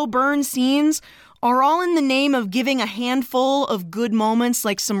the slow burn scenes are all in the name of giving a handful of good moments,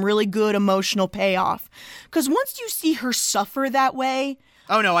 like some really good emotional payoff. Because once you see her suffer that way...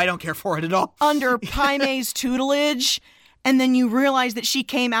 Oh, no, I don't care for it at all. Under Pai Mei's tutelage, and then you realize that she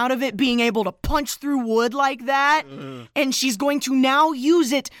came out of it being able to punch through wood like that, and she's going to now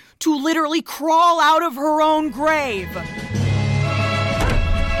use it to literally crawl out of her own grave.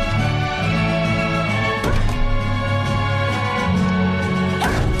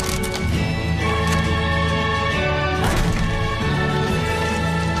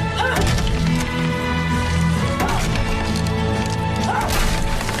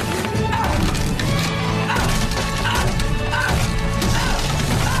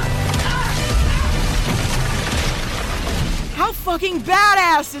 Fucking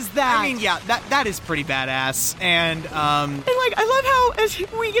badass is that? I mean, yeah, that is pretty badass. And like, I love how as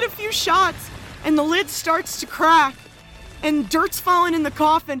we get a few shots and the lid starts to crack and dirt's falling in the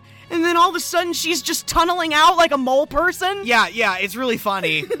coffin, and then all of a sudden she's just tunneling out like a mole person. Yeah, it's really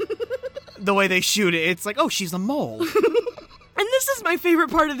funny the way they shoot it. It's like, oh, she's a mole. And this is my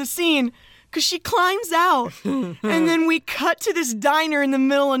favorite part of the scene, because she climbs out, and then we cut to this diner in the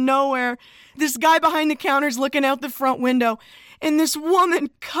middle of nowhere. This guy behind the counter's looking out the front window, and this woman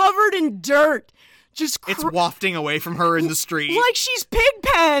covered in dirt just... It's wafting away from her in the street. Like she's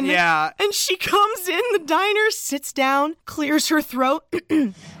Pigpen. Yeah. And she comes in the diner, sits down, clears her throat.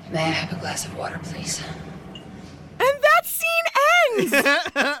 May I have a glass of water, please? And that scene ends. I want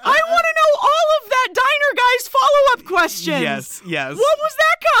to know all of that diner guy's follow-up questions. Yes. What was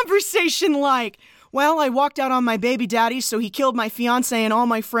that conversation like? Well, I walked out on my baby daddy, so he killed my fiancé and all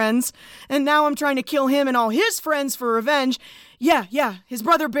my friends, and now I'm trying to kill him and all his friends for revenge. Yeah, his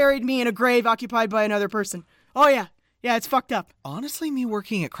brother buried me in a grave occupied by another person. Oh, yeah, it's fucked up. Honestly, me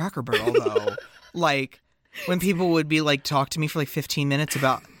working at Cracker Barrel, though, like, when people would be, like, talk to me for, like, 15 minutes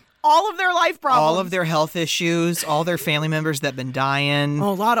about... all of their life problems. All of their health issues, all their family members that have been dying.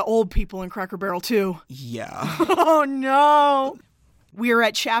 Oh, a lot of old people in Cracker Barrel, too. Yeah. Oh, no. We are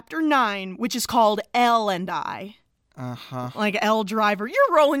at Chapter 9, which is called Elle and I. Like Elle Driver.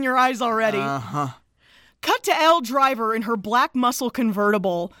 You're rolling your eyes already. Cut to Elle Driver in her black muscle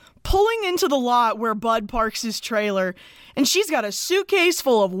convertible, pulling into the lot where Bud parks his trailer, and she's got a suitcase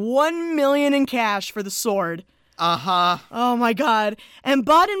full of $1 million in cash for the sword. Oh my God. And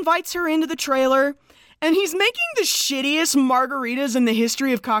Bud invites her into the trailer, and he's making the shittiest margaritas in the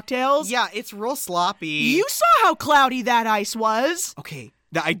history of cocktails. Yeah, it's real sloppy. You saw how cloudy that ice was. Okay,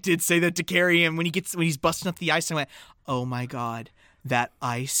 I did say that to Carrie, and when he's busting up the ice, I went, oh my God, that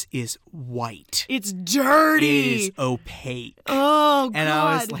ice is white. It's dirty. It is opaque. Oh, God. And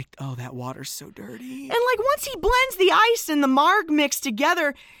I was like, oh, that water's so dirty. And like once he blends the ice and the marg mix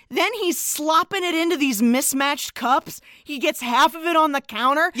together, then he's slopping it into these mismatched cups. He gets half of it on the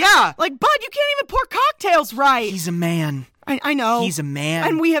counter. Yeah. Like, Bud, you can't even pour cocktails right. He's a man. I know. He's a man.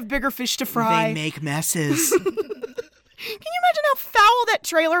 And we have bigger fish to fry. They make messes. Can you imagine how foul that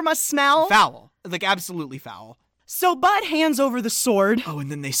trailer must smell? Foul. Like, absolutely foul. So Bud hands over the sword. Oh,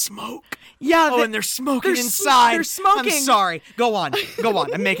 and then they smoke. Yeah. And they're smoking inside. They're smoking. I'm sorry. Go on.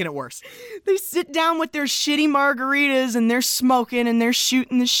 I'm making it worse. They sit down with their shitty margaritas and they're smoking and they're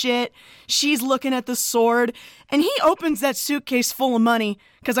shooting the shit. She's looking at the sword and he opens that suitcase full of money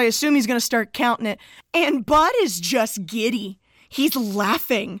because I assume he's going to start counting it. And Bud is just giddy. He's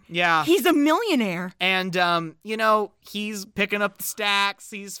laughing. Yeah. He's a millionaire. And, he's picking up the stacks.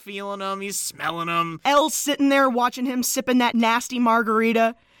 He's feeling them. He's smelling them. Elle's sitting there watching him sipping that nasty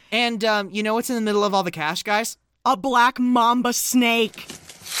margarita. And, you know what's in the middle of all the cash, guys? A black mamba snake.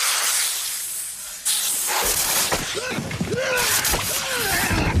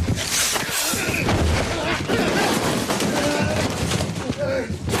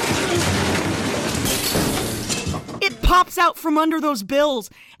 Pops out from under those bills,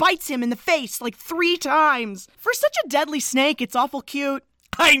 bites him in the face like 3 times. For such a deadly snake, it's awful cute.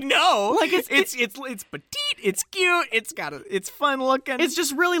 I know. Like it's petite. It's cute. It's fun looking. It's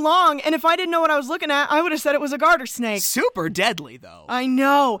just really long, and if I didn't know what I was looking at, I would have said it was a garter snake. Super deadly, though. I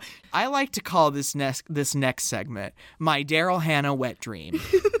know. I like to call this next segment my Daryl Hannah wet dream.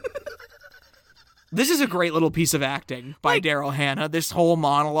 This is a great little piece of acting by Daryl Hannah, this whole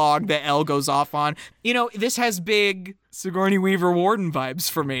monologue that Elle goes off on. You know, this has big Sigourney Weaver Warden vibes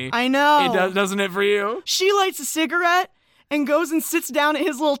for me. I know. It does, doesn't it for you? She lights a cigarette and goes and sits down at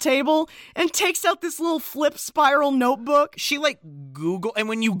his little table and takes out this little flip spiral notebook. She Google, and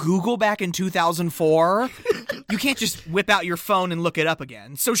when you Google back in 2004, you can't just whip out your phone and look it up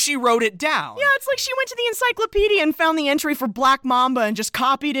again. So she wrote it down. Yeah, it's like she went to the encyclopedia and found the entry for Black Mamba and just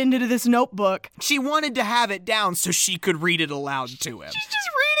copied it into this notebook. She wanted to have it down so she could read it aloud to him. She's just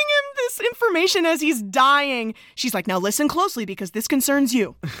reading him this information as he's dying. She's like, now listen closely because this concerns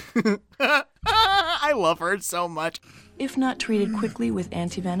you. I love her so much. If not treated quickly with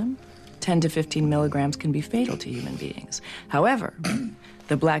antivenom, 10 to 15 milligrams can be fatal to human beings. However,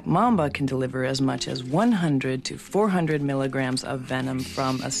 the Black Mamba can deliver as much as 100 to 400 milligrams of venom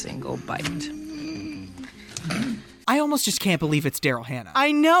from a single bite. I almost just can't believe it's Daryl Hannah.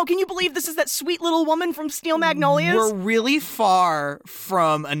 I know. Can you believe this is that sweet little woman from Steel Magnolias? We're really far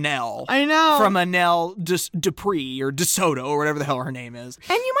from Annelle. I know. From Annelle Dupree or DeSoto or whatever the hell her name is.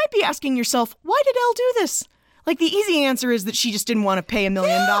 And you might be asking yourself, why did Elle do this? Like, the easy answer is that she just didn't want to pay $1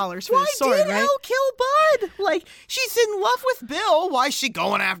 million for the sword, right? Why did Elle kill Bud? Like, she's in love with Bill. Why is she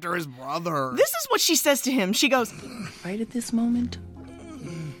going after his brother? This is what she says to him. She goes, right at this moment,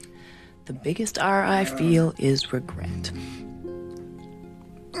 the biggest R I feel is regret.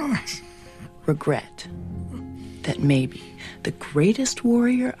 Regret that maybe the greatest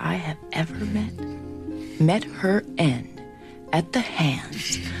warrior I have ever met her end at the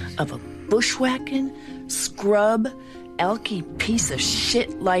hands of a bushwhacking, scrub, elky piece of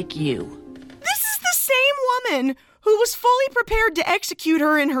shit like you. This is the same woman who was fully prepared to execute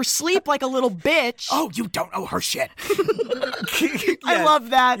her in her sleep like a little bitch. Oh, you don't know her shit. I love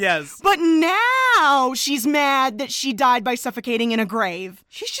that. Yes. But now she's mad that she died by suffocating in a grave.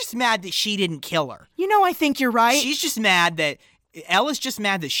 She's just mad that she didn't kill her. You know, I think you're right. She's just mad that... Elle is just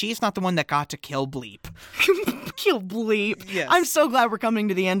mad that she's not the one that got to kill Bleep. Kill Bleep. Yes. I'm so glad we're coming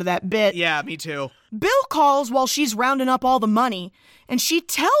to the end of that bit. Yeah, me too. Bill calls while she's rounding up all the money, and she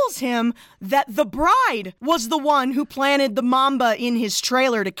tells him that the bride was the one who planted the mamba in his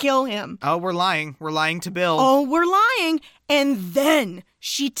trailer to kill him. Oh, we're lying. We're lying to Bill. Oh, we're lying. And then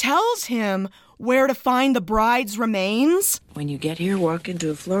she tells him where to find the bride's remains. When you get here, walk into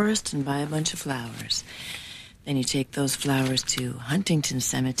a florist and buy a bunch of flowers. Then you take those flowers to Huntington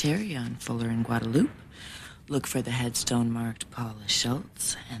Cemetery on Fuller and Guadalupe, look for the headstone marked Paula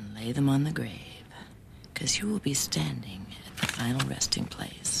Schultz, and lay them on the grave. Because you will be standing at the final resting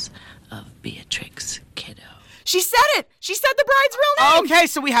place of Beatrix Kiddo. She said it! She said the bride's real name! Okay,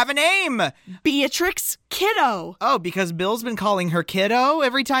 so we have a name! Beatrix Kiddo. Oh, because Bill's been calling her Kiddo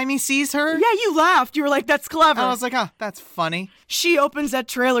every time he sees her? Yeah, you laughed. You were like, that's clever. I was like, that's funny. She opens that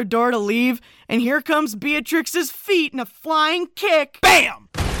trailer door to leave, and here comes Beatrix's feet in a flying kick. Bam!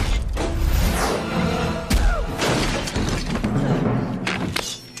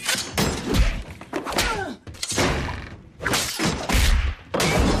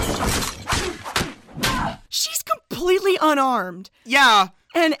 She's completely unarmed. Yeah.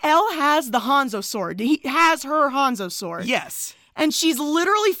 And Elle has the Hanzo sword. He has her Hanzo sword. Yes. And she's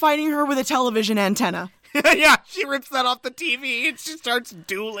literally fighting her with a television antenna. Yeah, she rips that off the TV and she starts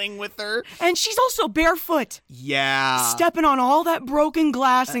dueling with her. And she's also barefoot. Yeah. Stepping on all that broken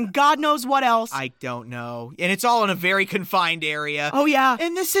glass and God knows what else. I don't know. And it's all in a very confined area. Oh, yeah.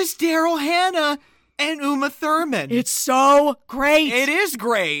 And this is Daryl Hannah and Uma Thurman. It's so great. It is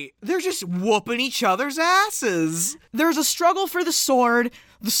great. They're just whooping each other's asses. There's a struggle for the sword.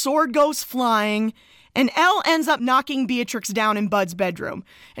 The sword goes flying. And Elle ends up knocking Beatrix down in Bud's bedroom.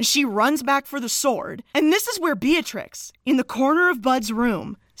 And she runs back for the sword. And this is where Beatrix, in the corner of Bud's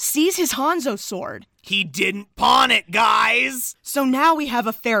room, sees his Hanzo sword. He didn't pawn it, guys. So now we have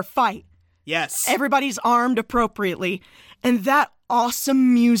a fair fight. Yes. Everybody's armed appropriately. And that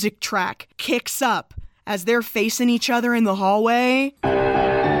awesome music track kicks up as they're facing each other in the hallway.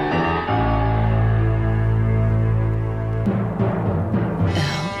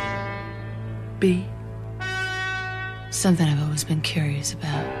 B. Something I've always been curious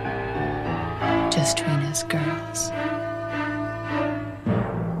about. Just between us girls.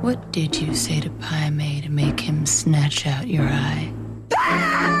 What did you say to Pai Mei to make him snatch out your eye?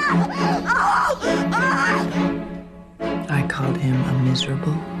 I called him a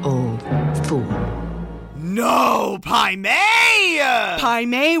miserable old fool. No, Pai Mei! Pai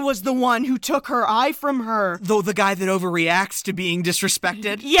Mei was the one who took her eye from her. Though the guy that overreacts to being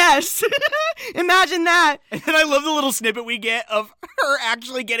disrespected. Yes! Imagine that. And then I love the little snippet we get of her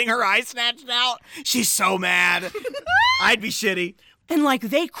actually getting her eye snatched out. She's so mad. I'd be shitty. And like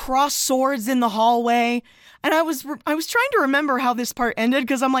they cross swords in the hallway. And I was trying to remember how this part ended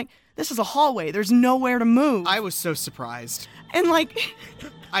because I'm like, this is a hallway. There's nowhere to move. I was so surprised. And like...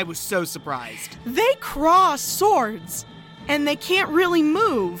 I was so surprised. They cross swords, and they can't really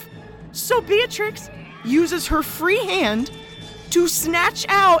move. So Beatrix uses her free hand to snatch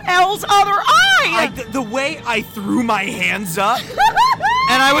out Elle's other eye! The way I threw my hands up,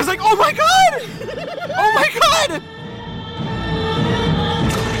 and I was like, oh my god! Oh my god!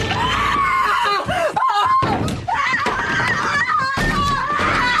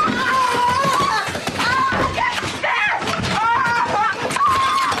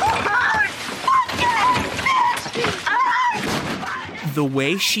 The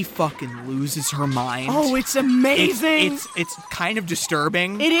way she fucking loses her mind. Oh, it's amazing. It's kind of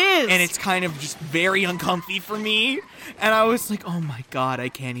disturbing. It is. And it's kind of just very uncomfy for me. And I was like, oh my god, I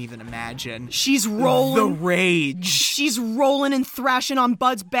can't even imagine. She's rolling. The rage. She's rolling and thrashing on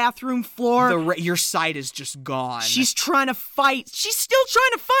Bud's bathroom floor. Your sight is just gone. She's trying to fight. She's still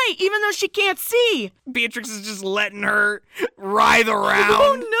trying to fight, even though she can't see. Beatrix is just letting her writhe around.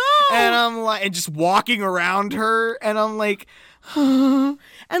 Oh no. And I'm like, and just walking around her. And I'm like... and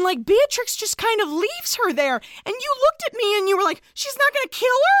like Beatrix just kind of leaves her there, and you looked at me and you were like, she's not gonna kill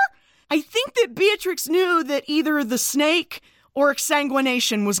her? I think that Beatrix knew that either the snake or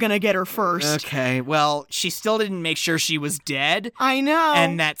exsanguination was gonna get her first. Okay, well, she still didn't make sure she was dead. I know.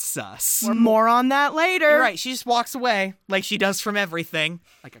 And that's sus. More on that later. You're right, she just walks away like she does from everything,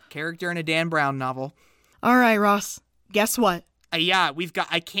 like a character in a Dan Brown novel. All right, Ross, guess what? Yeah,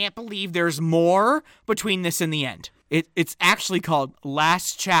 I can't believe there's more between this and the end. It's actually called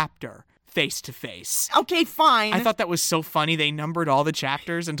Last Chapter, Face to Face. Okay, fine. I thought that was so funny. They numbered all the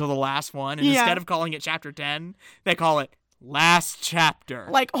chapters until the last one, and instead of calling it Chapter 10, they call it Last Chapter.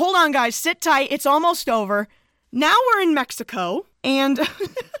 Like, hold on, guys. Sit tight. It's almost over. Now we're in Mexico, and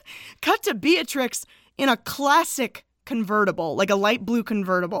cut to Beatrix in a classic convertible, like a light blue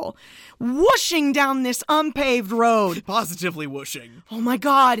convertible, whooshing down this unpaved road. Positively whooshing. Oh, my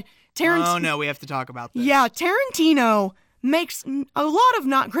God. Oh, no, we have to talk about this. Yeah, Tarantino makes a lot of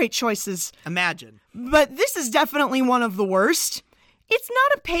not great choices. Imagine. But this is definitely one of the worst. It's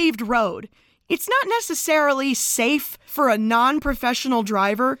not a paved road. It's not necessarily safe for a non-professional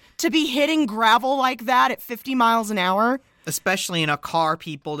driver to be hitting gravel like that at 50 miles an hour. Especially in a car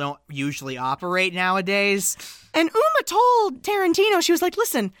people don't usually operate nowadays. And Uma told Tarantino, she was like,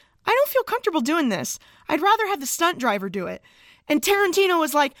 listen, I don't feel comfortable doing this. I'd rather have the stunt driver do it. And Tarantino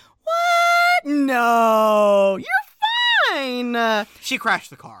was like, what? No, you're fine. She crashed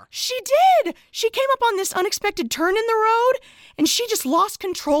the car. She did. She came up on this unexpected turn in the road, and she just lost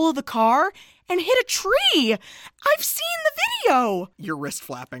control of the car and hit a tree. I've seen the video. Your wrist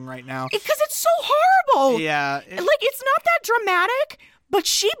flapping right now. Because it's so horrible. Yeah. Like, it's not that dramatic, but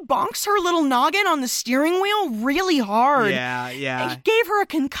she bonks her little noggin on the steering wheel really hard. Yeah. It gave her a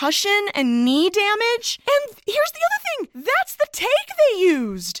concussion and knee damage. And here's the other thing. That's the take they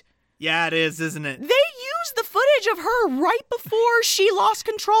used. Yeah, it is, isn't it? They used the footage of her right before she lost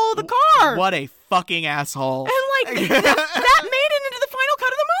control of the car. What a fucking asshole. And like, that made it into the final cut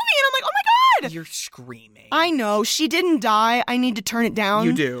of the movie. And I'm like, oh my God. You're screaming. I know. She didn't die. I need to turn it down.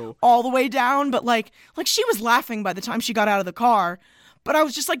 You do. All the way down. But like she was laughing by the time she got out of the car. But I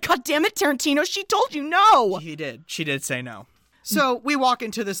was just like, God damn it, Tarantino. She told you no. She did. She did say no. So we walk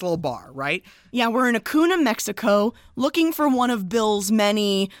into this little bar, right? Yeah, we're in Acuna, Mexico, looking for one of Bill's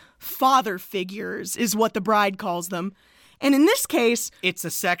many father figures, is what the bride calls them. And in this case... It's a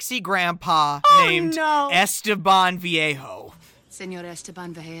sexy grandpa named Esteban Viejo. Senor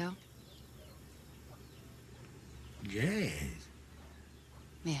Esteban Viejo? Yes.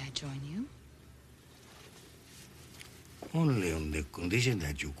 May I join you? Only on the condition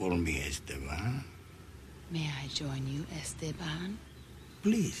that you call me Esteban. May I join you, Esteban?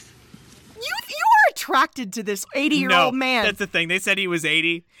 Please. You are attracted to this 80-year-old man. That's the thing. They said he was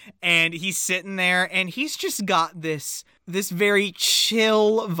 80, and he's sitting there, and he's just got this very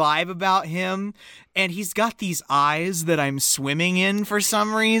chill vibe about him, and he's got these eyes that I'm swimming in for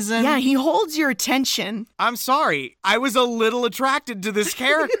some reason. Yeah, he holds your attention. I'm sorry. I was a little attracted to this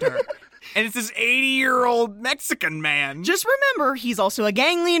character. And it's this 80-year-old Mexican man. Just remember, he's also a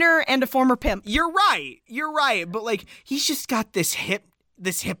gang leader and a former pimp. You're right. But, like, he's just got this hip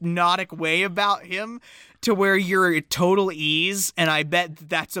this hypnotic way about him to where you're at total ease, and I bet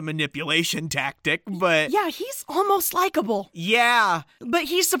that's a manipulation tactic, but... Yeah, he's almost likable. Yeah. But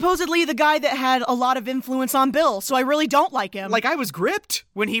he's supposedly the guy that had a lot of influence on Bill, so I really don't like him. Like, I was gripped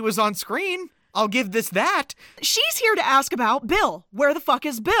when he was on screen. I'll give this that. She's here to ask about Bill. Where the fuck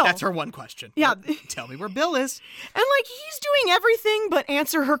is Bill? That's her one question. Yeah. Tell me where Bill is. And, like, he's doing everything but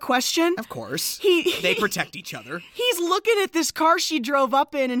answer her question. Of course. They protect each other. He's looking at this car she drove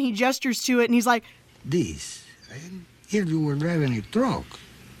up in, and he gestures to it, and he's like... This. I heard you were driving a truck.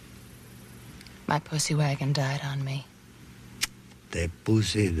 My pussy wagon died on me. The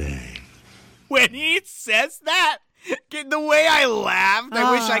pussy died. When he says that, the way I laughed,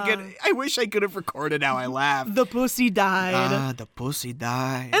 I wish I could have recorded how I laughed. The pussy died. The pussy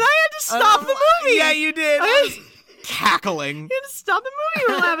died. And I had to stop the movie. Yeah, you did. I was cackling. You had to stop the movie.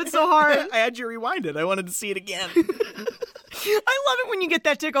 You were laughing so hard. I had you rewind it. I wanted to see it again. I love it when you get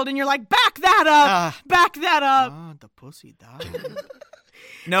that tickled and you're like, back that up. Back that up. The pussy died.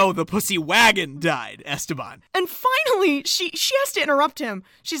 No, the pussy wagon died, Esteban. And finally, she has to interrupt him.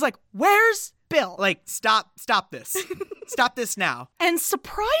 She's like, where's Bill? Like, stop this. Stop this now. And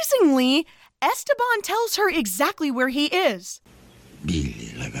surprisingly, Esteban tells her exactly where he is.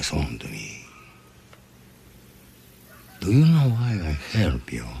 Billy, like a son to me. Do you know why I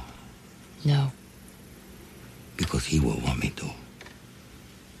help you? No. Because he will want me to.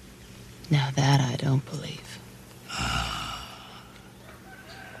 Now that I don't believe.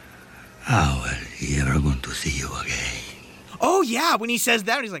 How is he ever going to see you again? Oh, yeah, when he says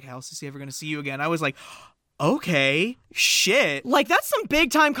that, he's like, how else is he ever going to see you again? I was like, okay, shit. Like, that's some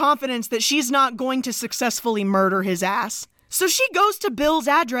big-time confidence that she's not going to successfully murder his ass. So she goes to Bill's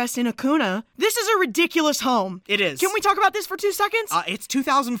address in Acuna. This is a ridiculous home. It is. Can we talk about this for 2 seconds? It's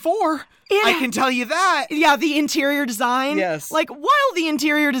 2004. I can tell you that. Yeah, the interior design. Yes. Like, while the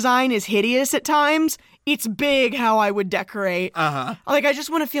interior design is hideous at times, it's big how I would decorate. Uh-huh. Like, I just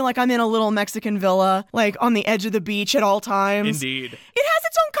want to feel like I'm in a little Mexican villa, like, on the edge of the beach at all times. Indeed. It has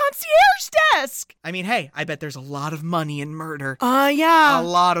its own concierge desk. I mean, hey, I bet there's a lot of money in murder. Yeah. A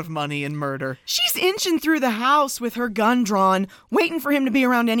lot of money in murder. She's inching through the house with her gun drawn, waiting for him to be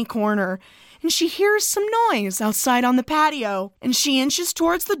around any corner. And she hears some noise outside on the patio. And she inches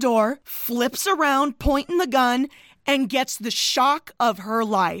towards the door, flips around, pointing the gun, and gets the shock of her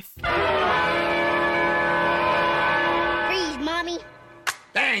life. Freeze, Mommy.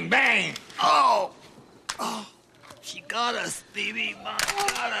 Bang, bang. Oh. She got us, baby. Mom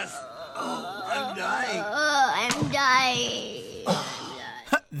got us. Oh, I'm dying. I'm dying.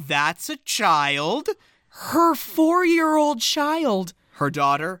 That's a child. Her 4-year-old child. Her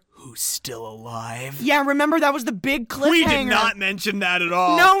daughter, who's still alive. Yeah, remember that was the big cliffhanger. We did not mention that at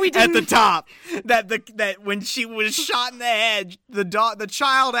all. No, we didn't. At the top, that when she was shot in the head, the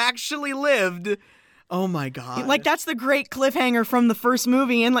child actually lived. Oh my God! Like, that's the great cliffhanger from the first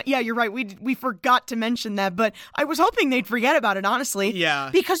movie, and like, yeah, you're right. We forgot to mention that, but I was hoping they'd forget about it. Honestly, yeah,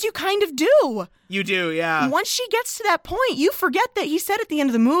 because you kind of do. You do, yeah. Once she gets to that point, you forget that he said at the end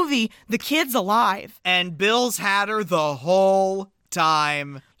of the movie, the kid's alive, and Bill's had her the whole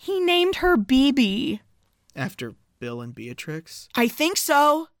time. He named her BB after Bill and Beatrix. I think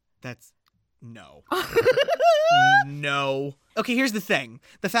so. That's no. No. Okay, here's the thing.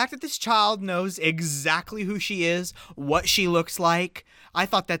 The fact that this child knows exactly who she is, what she looks like, I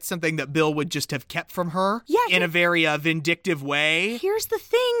thought that's something that Bill would just have kept from her in a very vindictive way. Here's the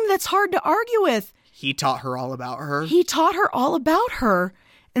thing that's hard to argue with. He taught her all about her. He taught her all about her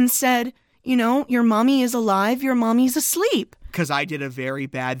and said, you know, your mommy is alive, your mommy's asleep. Because I did a very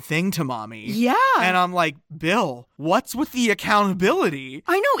bad thing to mommy. Yeah. And I'm like, Bill, what's with the accountability?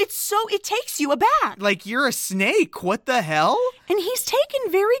 I know, it takes you aback. Like, you're a snake. What the hell? And he's taken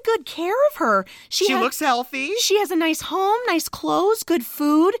very good care of her. She looks healthy. She has a nice home, nice clothes, good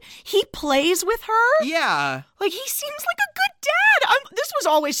food. He plays with her. Yeah. Like, he seems like a good dad. This was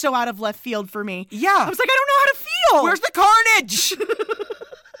always so out of left field for me. Yeah. I was like, I don't know how to feel. Where's the carnage?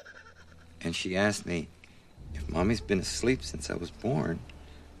 And she asked me, if Mommy's been asleep since I was born,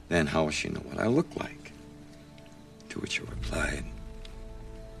 then how will she know what I look like? To which I replied,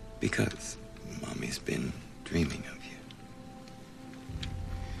 because Mommy's been dreaming of you.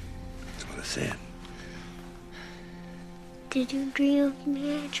 That's what I said. Did you dream of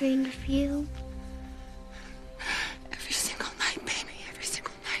me? I dreamed of you. Every single night, baby, every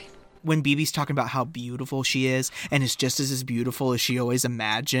single night. When BB's talking about how beautiful she is and is just as beautiful as she always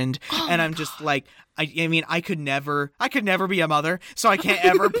imagined. And I'm just like, I mean, I could never be a mother, so I can't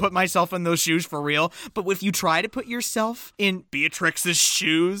ever put myself in those shoes for real. But if you try to put yourself in Beatrix's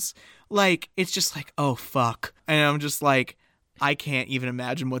shoes, like, it's just like, oh, fuck. And I'm just like, I can't even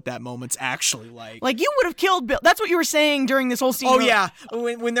imagine what that moment's actually like. Like, you would have killed Bill. That's what you were saying during this whole scene. Oh, yeah.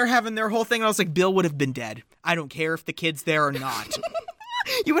 When they're having their whole thing, I was like, Bill would have been dead. I don't care if the kid's there or not.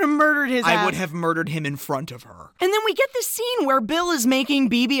 You would have murdered his ass. I would have murdered him in front of her. And then we get this scene where Bill is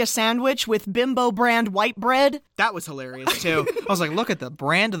making BB a sandwich with Bimbo brand white bread. That was hilarious, too. I was like, look at the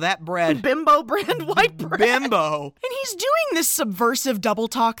brand of that bread. Bimbo brand white bread. Bimbo. And he's doing this subversive double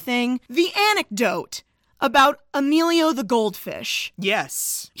talk thing. The anecdote about Emilio the goldfish.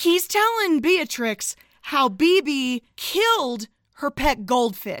 Yes. He's telling Beatrix how BB killed her pet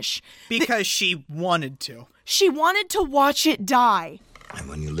goldfish. Because she wanted to. She wanted to watch it die. And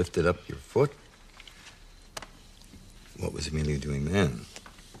when you lifted up your foot, what was Emilio doing then?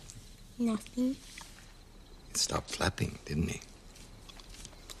 Nothing. He stopped flapping, didn't he?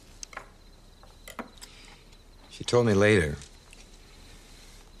 She told me later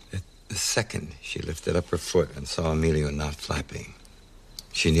that the second she lifted up her foot and saw Emilio not flapping,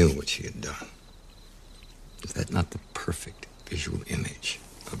 she knew what she had done. Is that not the perfect visual image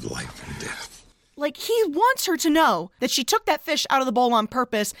of life and death? Like, he wants her to know that she took that fish out of the bowl on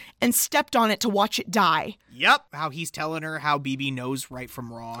purpose and stepped on it to watch it die. Yep. How he's telling her how BB knows right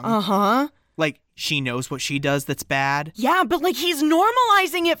from wrong. Uh-huh. Like, she knows what she does that's bad. Yeah, but, like, he's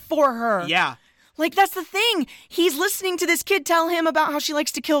normalizing it for her. Yeah. Like, that's the thing. He's listening to this kid tell him about how she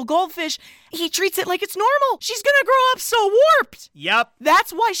likes to kill goldfish. He treats it like it's normal. She's gonna grow up so warped. Yep.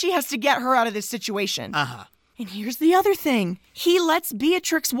 That's why she has to get her out of this situation. Uh-huh. And here's the other thing. He lets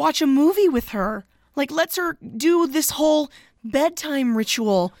Beatrix watch a movie with her. Like, lets her do this whole bedtime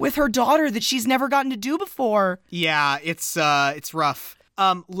ritual with her daughter that she's never gotten to do before. Yeah, it's rough.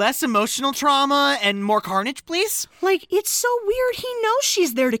 Less emotional trauma and more carnage, please? Like, it's so weird. He knows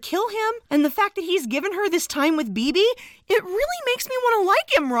she's there to kill him. And the fact that he's given her this time with BB, it really makes me want to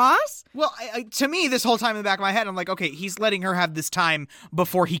like him, Ross. Well, to me, this whole time in the back of my head, I'm like, okay, he's letting her have this time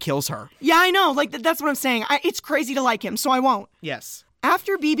before he kills her. Yeah, I know. Like, that's what I'm saying. It's crazy to like him, so I won't. Yes.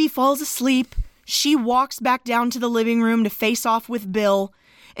 After BB falls asleep, she walks back down to the living room to face off with Bill.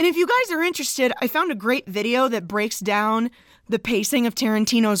 And if you guys are interested, I found a great video that breaks down the pacing of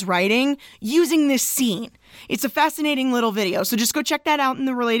Tarantino's writing using this scene. It's a fascinating little video, so just go check that out in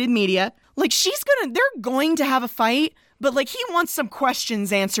the related media. Like, they're going to have a fight, but like, he wants some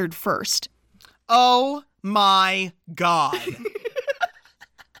questions answered first. Oh my God.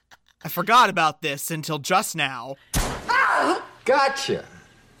 I forgot about this until just now. Gotcha.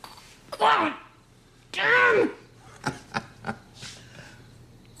 What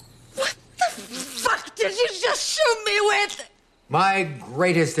the fuck did you just shoot me with? My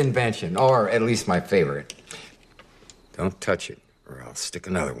greatest invention, or at least my favorite. Don't touch it, or I'll stick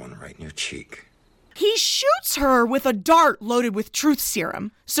another one right in your cheek. He shoots her with a dart loaded with truth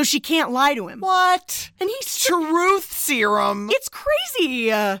serum, so she can't lie to him. What? And he's truth serum. It's crazy.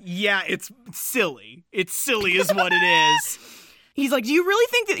 Yeah, it's silly. It's silly is what it is. He's like, do you really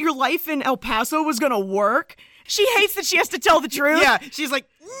think that your life in El Paso was gonna work? She hates that she has to tell the truth. Yeah, she's like,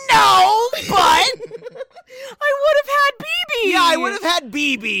 no, but I would have had BB. Yeah, I would have had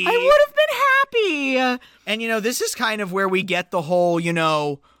BB. I would have been happy. And, this is kind of where we get the whole,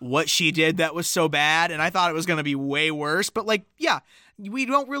 what she did that was so bad. And I thought it was going to be way worse. But, we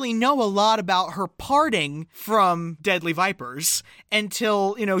don't really know a lot about her parting from Deadly Vipers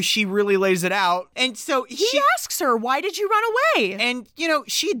until, she really lays it out. And so he asks her, why did you run away? And,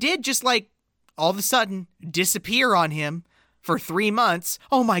 she did just, all of a sudden disappear on him for 3 months.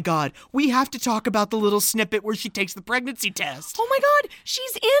 Oh my God, we have to talk about the little snippet where she takes the pregnancy test. Oh my God,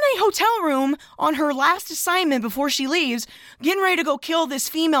 she's in a hotel room on her last assignment before she leaves, getting ready to go kill this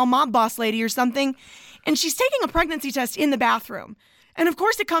female mob boss lady or something, and she's taking a pregnancy test in the bathroom. And of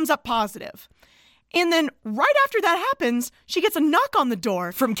course it comes up positive. And then right after that happens, she gets a knock on the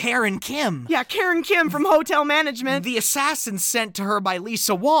door. From Karen Kim. Yeah, Karen Kim from hotel management. The assassin sent to her by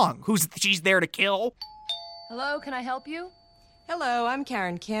Lisa Wong, she's there to kill. Hello, can I help you? Hello, I'm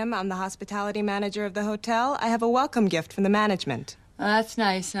Karen Kim. I'm the hospitality manager of the hotel. I have a welcome gift from the management. That's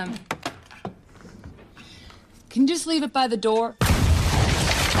nice. Can you just leave it by the door?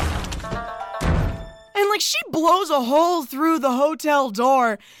 And she blows a hole through the hotel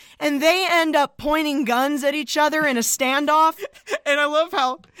door, and they end up pointing guns at each other in a standoff. And I love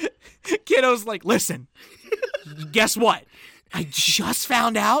how Kiddo's like, listen, guess what? I just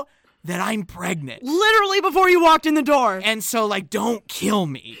found out that I'm pregnant. Literally before you walked in the door. And so, don't kill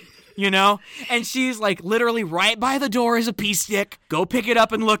me, And she's literally right by the door is a pea stick. Go pick it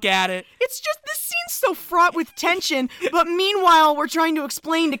up and look at it. It's just, this scene's so fraught with tension, but meanwhile, we're trying to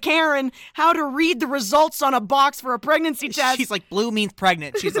explain to Karen how to read the results on a box for a pregnancy test. She's like, blue means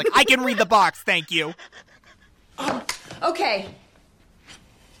pregnant. She's like, I can read the box, thank you. Okay.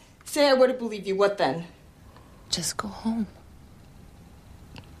 Say I wouldn't believe you. What then? Just go home.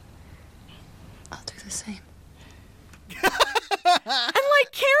 I'll do the same. And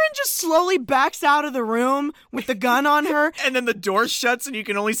like Karen just slowly backs out of the room with the gun on her. And then the door shuts and you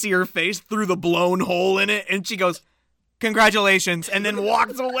can only see her face through the blown hole in it. And she goes, "Congratulations," and then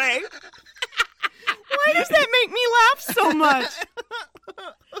walks away. Why does that make me laugh so much?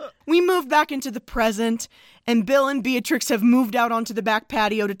 We move back into the present, and Bill and Beatrix have moved out onto the back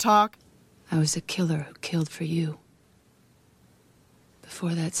patio to talk. I was a killer who killed for you.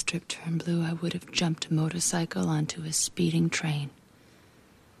 Before that strip turned blue, I would have jumped a motorcycle onto a speeding train.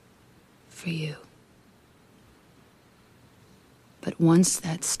 For you. But once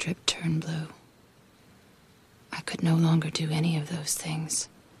that strip turned blue, I could no longer do any of those things.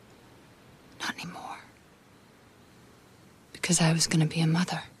 Not anymore. Because I was going to be a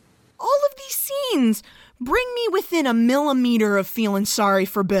mother. All of these scenes bring me within a millimeter of feeling sorry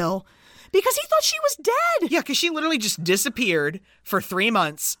for Bill. Because he thought she was dead. Yeah, because she literally just disappeared for 3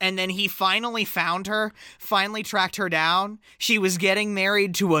 months, and then he finally found her, finally tracked her down. She was getting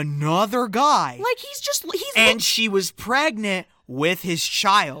married to another guy. Like, And she was pregnant with his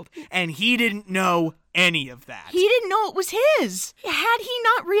child, and he didn't know any of that. He didn't know it was his. Had he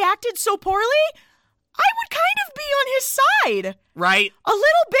not reacted so poorly, I would kind of be on his side. Right? A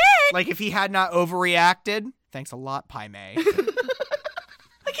little bit. Like, if he had not overreacted. Thanks a lot, Pai Mei.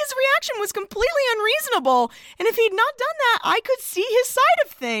 Like, his reaction was completely unreasonable, and if he'd not done that, I could see his side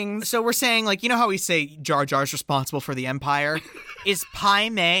of things. So we're saying, like, you know how we say Jar Jar's responsible for the Empire? Is Pai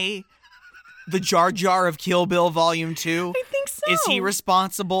Mei the Jar Jar of Kill Bill Volume 2? I think so. Is he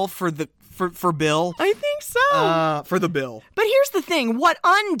responsible for Bill? I think so. For the Bill. But here's the thing. What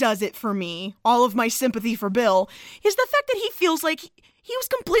undoes it for me, all of my sympathy for Bill, is the fact that he feels like he was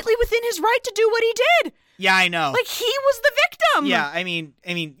completely within his right to do what he did. Yeah, I know. Like, he was the victim. Yeah, I mean,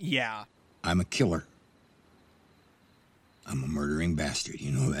 yeah. I'm a killer. I'm a murdering bastard,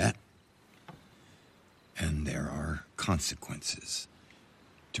 you know that? And there are consequences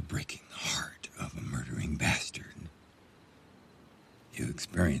to breaking the heart of a murdering bastard. You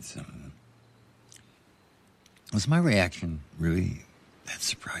experienced some of them. Was my reaction really that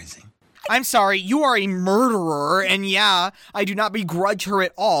surprising? I'm sorry, you are a murderer, and yeah, I do not begrudge her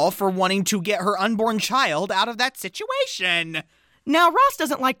at all for wanting to get her unborn child out of that situation. Now, Ross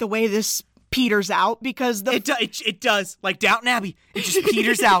doesn't like the way this peters out because It does. Like Downton Abbey. It just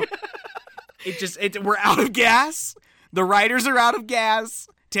peters out. We're out of gas. The writers are out of gas.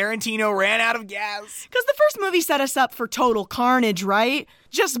 Tarantino ran out of gas. Because the first movie set us up for total carnage, right?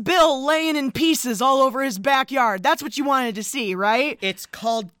 Just Bill laying in pieces all over his backyard. That's what you wanted to see, right? It's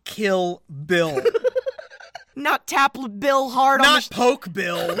called Kill Bill. Not tap Bill hard on the... Not poke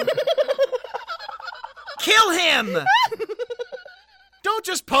Bill. Kill him! Don't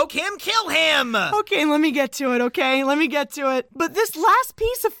just poke him, kill him! Okay, let me get to it, okay? Let me get to it. But this last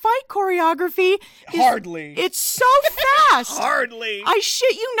piece of fight choreography Hardly. It's so fast! Hardly. I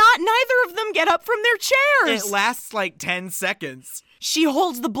shit you not, neither of them get up from their chairs! It lasts like 10 seconds. She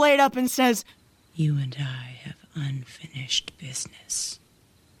holds the blade up and says, You and I have unfinished business.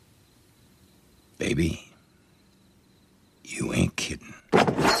 Baby, you ain't kidding.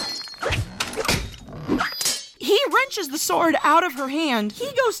 He wrenches the sword out of her hand.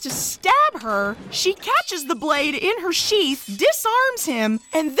 He goes to stab her. She catches the blade in her sheath, disarms him,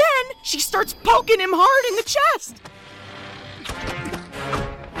 and then she starts poking him hard in the chest.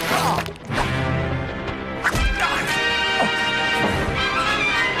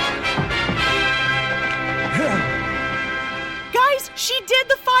 Guys, she did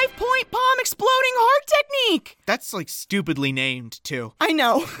the 5-point palm exploding heart technique. That's like stupidly named, too. I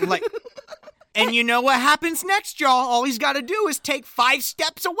know. Like... And you know what happens next, y'all? All he's got to do is take 5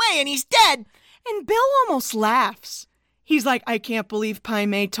 steps away and he's dead. And Bill almost laughs. He's like, I can't believe Pai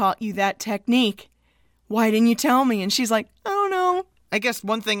Mei taught you that technique. Why didn't you tell me? And she's like, I don't know. I guess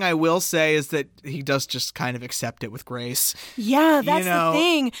one thing I will say is that he does just kind of accept it with grace. Yeah, that's the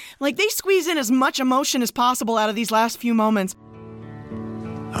thing. Like, they squeeze in as much emotion as possible out of these last few moments.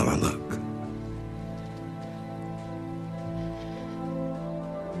 How'd I look?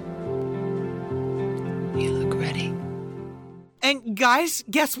 You look ready. And guys,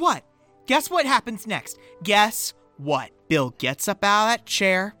 guess what? Guess what happens next? Guess what? Bill gets up out of that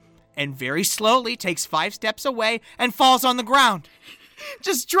chair and very slowly takes 5 steps away and falls on the ground.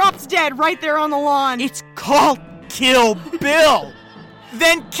 Just drops dead right there on the lawn. It's called Kill Bill.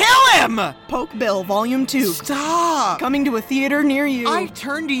 Then kill him! Poke Bill, Volume 2. Stop! Coming to a theater near you. I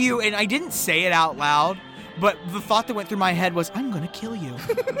turned to you and I didn't say it out loud, but the thought that went through my head was, I'm gonna kill you.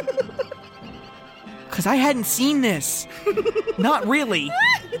 because I hadn't seen this. Not really.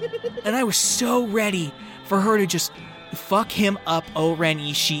 And I was so ready for her to just fuck him up O-Ren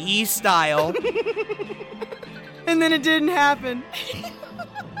Ishii style. And then it didn't happen.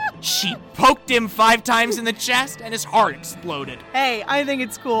 She poked him 5 times in the chest and his heart exploded. Hey, I think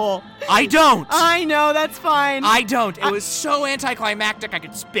it's cool. I don't. I know, that's fine. I don't. It was so anticlimactic I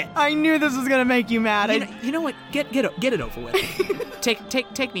could spit. I knew this was gonna make you mad. You know what? Get it over with.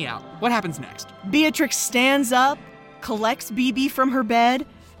 Take me out. What happens next? Beatrix stands up, collects BB from her bed,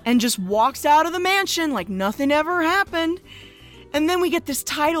 and just walks out of the mansion like nothing ever happened. And then we get this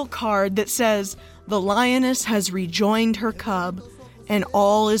title card that says, "The lioness has rejoined her cub, and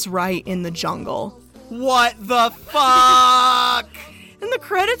all is right in the jungle." What the fuck? And the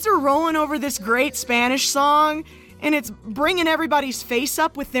credits are rolling over this great Spanish song, and it's bringing everybody's face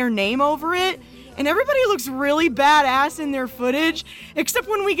up with their name over it, and everybody looks really badass in their footage, except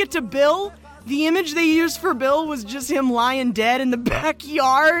when we get to Bill, the image they used for Bill was just him lying dead in the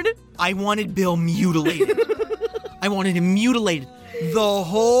backyard. I wanted Bill mutilated. I wanted him mutilated. The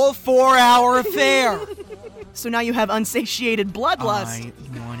whole 4-hour affair. So now you have unsatiated bloodlust. I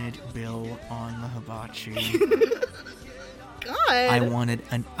wanted Bill on the hibachi. God. I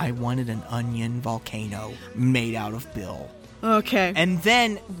wanted an onion volcano made out of Bill. Okay. And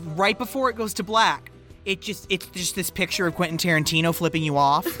then right before it goes to black, it's just this picture of Quentin Tarantino flipping you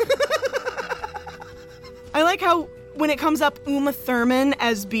off. I like how when it comes up Uma Thurman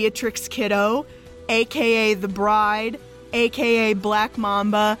as Beatrix Kiddo, aka the bride, aka Black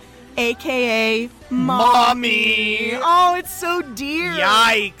Mamba, aka Mommy. Oh, it's so dear.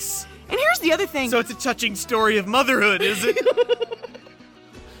 Yikes. And here's the other thing. So it's a touching story of motherhood, is it?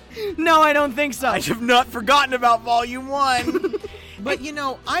 No, I don't think so. I have not forgotten about Volume 1. But,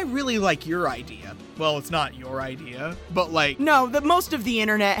 I really like your idea. Well, it's not your idea, but No, most of the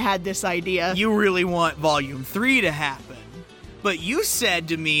internet had this idea. You really want Volume 3 to happen. But you said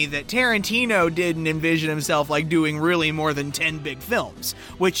to me that Tarantino didn't envision himself doing really more than 10 big films,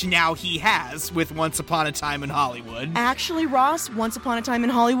 which now he has with Once Upon a Time in Hollywood. Actually, Ross, Once Upon a Time in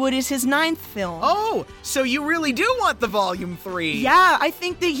Hollywood is his 9th film. Oh, so you really do want the Volume 3? Yeah, I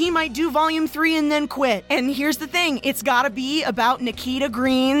think that he might do Volume 3 and then quit. And here's the thing, it's gotta be about Nikita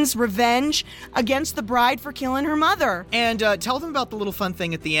Green's revenge against the bride for killing her mother. And tell them about the little fun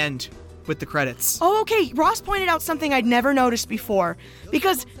thing at the end with the credits. Oh, okay. Ross pointed out something I'd never noticed before.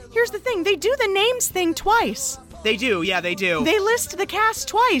 Because here's the thing, they do the names thing twice. They do, yeah, they do. They list the cast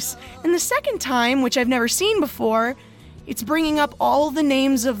twice. And the second time, which I've never seen before, it's bringing up all the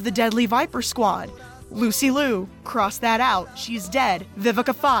names of the Deadly Viper Squad. Lucy Liu, cross that out, she's dead.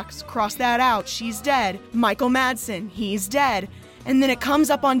 Vivica Fox, cross that out, she's dead. Michael Madsen, he's dead. And then it comes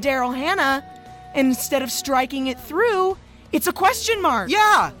up on Daryl Hannah, and instead of striking it through, it's a question mark.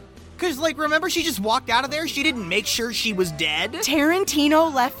 Yeah! Because, remember she just walked out of there? She didn't make sure she was dead?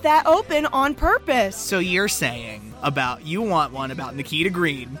 Tarantino left that open on purpose. So you're saying you want one about Nikita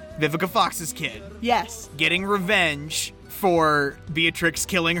Green, Vivica Fox's kid. Yes. Getting revenge for Beatrix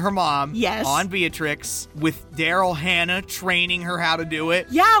killing her mom. Yes. On Beatrix, with Daryl Hannah training her how to do it.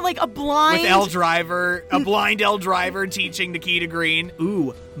 Yeah, a blind... With Elle Driver, a blind Elle Driver teaching Nikita Green.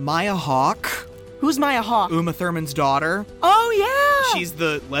 Ooh, Maya Hawke. Who's Maya Hawke? Uma Thurman's daughter. Oh, yeah! She's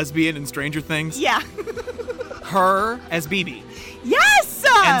the lesbian in Stranger Things. Yeah. Her as BB. Yes!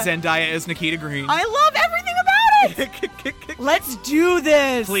 And Zendaya as Nikita Green. I love everything about it! Let's do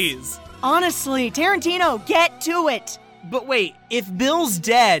this! Please. Honestly, Tarantino, get to it! But wait, if Bill's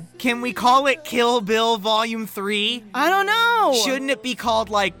dead, can we call it Kill Bill Volume 3? I don't know. Shouldn't it be called,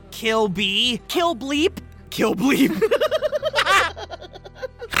 Kill B? Kill Bleep? Kill Bleep.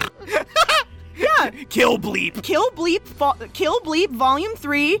 Yeah. Kill Bleep. Kill Bleep Volume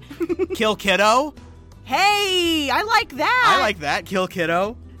 3. Kill Kiddo. Hey, I like that. I like that. Kill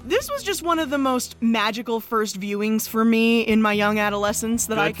Kiddo. This was just one of the most magical first viewings for me in my young adolescence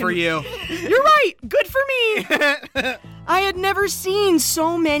that I can... Good for you. You're right. Good for me. I had never seen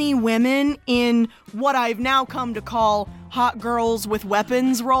so many women in what I've now come to call hot girls with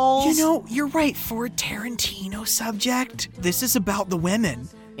weapons roles. You're right. For a Tarantino subject, this is about the women.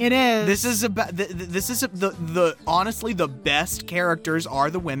 It is. This is about the honestly the best characters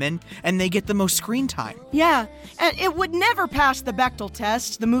are the women, and they get the most screen time. Yeah, and it would never pass the Bechdel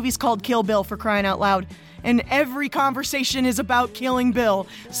test. The movie's called Kill Bill, for crying out loud, and every conversation is about killing Bill.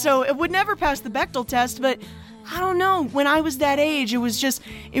 So it would never pass the Bechdel test, but I don't know. When I was that age, it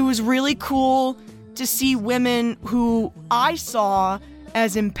was really cool to see women who I saw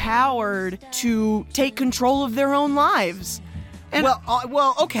as empowered to take control of their own lives. And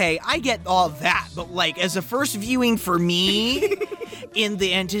well, okay, I get all that, but as a first viewing for me, in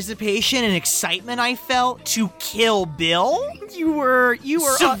the anticipation and excitement I felt to Kill Bill. You were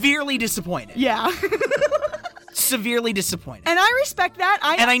severely disappointed. Yeah. Severely disappointed. And I respect that.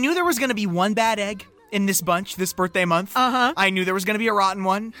 And I knew there was going to be one bad egg in this bunch this birthday month. Uh-huh. I knew there was going to be a rotten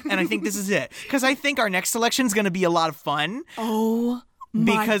one, and I think this is it. Because I think our next selection is going to be a lot of fun. Oh,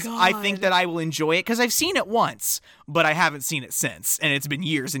 my Because God. I think that I will enjoy it, because I've seen it once, but I haven't seen it since, and it's been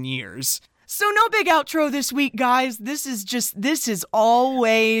years and years. So no big outro this week, guys. This is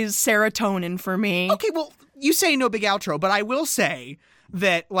always serotonin for me. Okay, well, you say no big outro, but I will say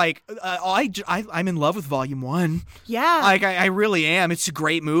that, like, I'm in love with Volume 1. Yeah. Like, I really am. It's a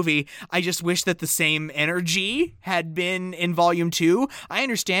great movie. I just wish that the same energy had been in Volume 2. I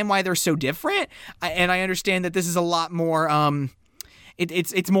understand why they're so different, and I understand that this is a lot more,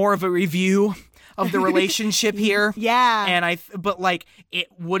 it's more of a review of the relationship here. Yeah. But like, it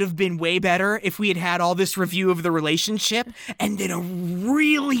would have been way better if we had all this review of the relationship and then a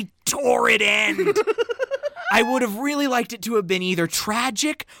really torrid end. I would have really liked it to have been either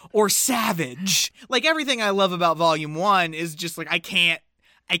tragic or savage. Like, everything I love about Volume 1 is just like, I can't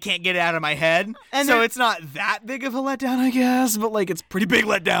get it out of my head. And so it's not that big of a letdown, I guess, but like, it's pretty big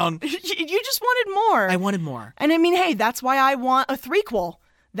letdown. You just wanted more. I wanted more. And I mean, hey, that's why I want a threequel.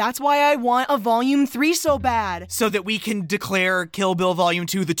 That's why I want a Volume 3 so bad. So that we can declare Kill Bill Volume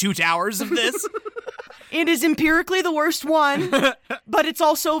 2 the Two Towers of this. It is empirically the worst one, but it's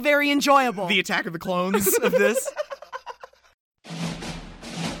also very enjoyable. The Attack of the Clones of this.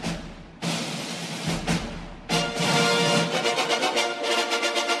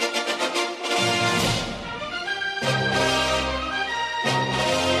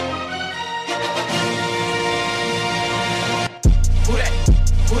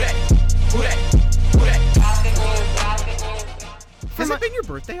 Has it been your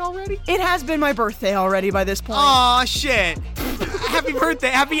birthday already? It has been my birthday already by this point. Aw, shit. Happy birthday.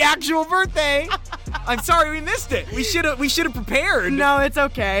 Happy actual birthday. I'm sorry we missed it. We should have prepared. No, it's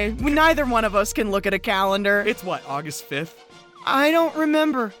okay. Neither one of us can look at a calendar. It's what, August 5th? I don't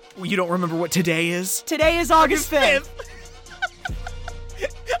remember. You don't remember what today is? Today is August 5th.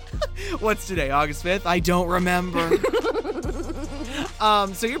 What's today, August 5th? I don't remember.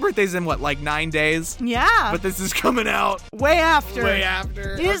 So your birthday's in what, like 9 days? Yeah. But this is coming out way after.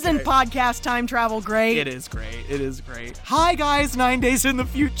 Isn't podcast time travel great? It is great. It is great. Hi guys, 9 days in the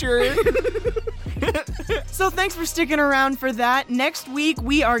future. So thanks for sticking around for that. Next week,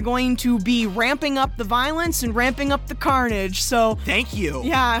 we are going to be ramping up the violence and ramping up the carnage. So thank you.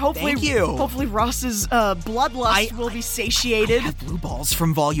 Yeah, hopefully, Thank you. Hopefully Ross's bloodlust will be satiated. I have blue balls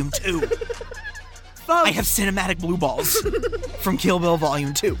from Volume 2. I have cinematic blue balls from Kill Bill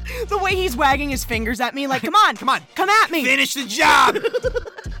Volume 2. The way he's wagging his fingers at me like, come on, come at me. Finish the job.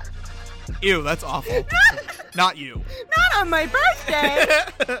 Ew, that's awful. Not you. Not on my birthday.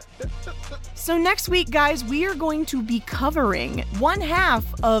 So next week, guys, we are going to be covering one half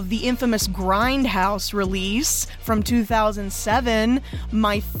of the infamous Grindhouse release from 2007.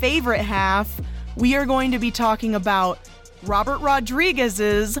 My favorite half, we are going to be talking about Robert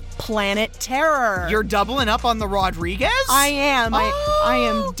Rodriguez's Planet Terror. You're doubling up on the Rodriguez? I am. I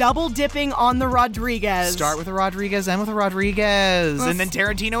am double dipping on the Rodriguez. Start with a Rodriguez, end with a Rodriguez, and then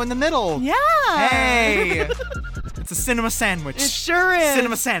Tarantino in the middle. Yeah. Hey. It's a cinema sandwich. It sure is.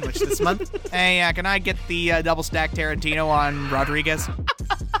 Cinema sandwich this month. Hey, can I get the double stack Tarantino on Rodriguez?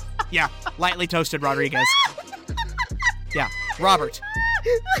 Yeah, lightly toasted Rodriguez. Yeah, Robert.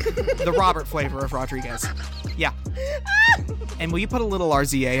 The Robert flavor of Rodriguez. Yeah. And will you put a little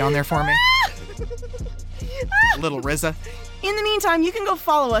RZA on there for me? A little RZA. In the meantime, you can go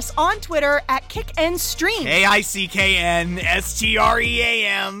follow us on Twitter at KickandStream.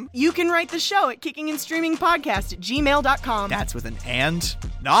 KICKNSTREAM. You can write the show at kickingandstreamingpodcast@gmail.com. That's with an and,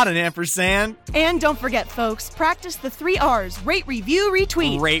 not an ampersand. And don't forget, folks, practice the 3 R's. Rate, review,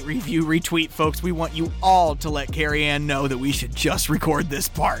 retweet. Rate, review, retweet, folks. We want you all to let Carrie Ann know that we should just record this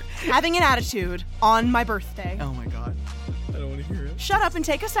part. Having an attitude on my birthday. Oh my God. I don't want to hear it. Shut up and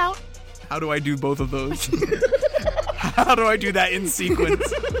take us out. How do I do both of those? How do I do that in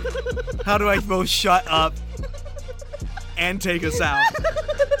sequence? How do I both shut up and take us out?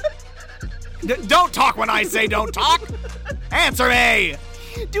 Don't talk when I say don't talk. Answer me.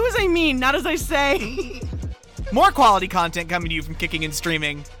 Do as I mean, not as I say. More quality content coming to you from Kicking and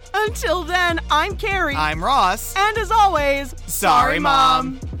Streaming. Until then, I'm Carrie. I'm Ross. And as always, sorry,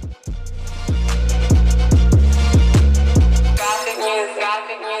 Mom. Gothic news,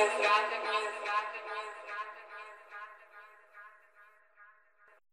 gothic news, gothic news, gothic news, gothic news.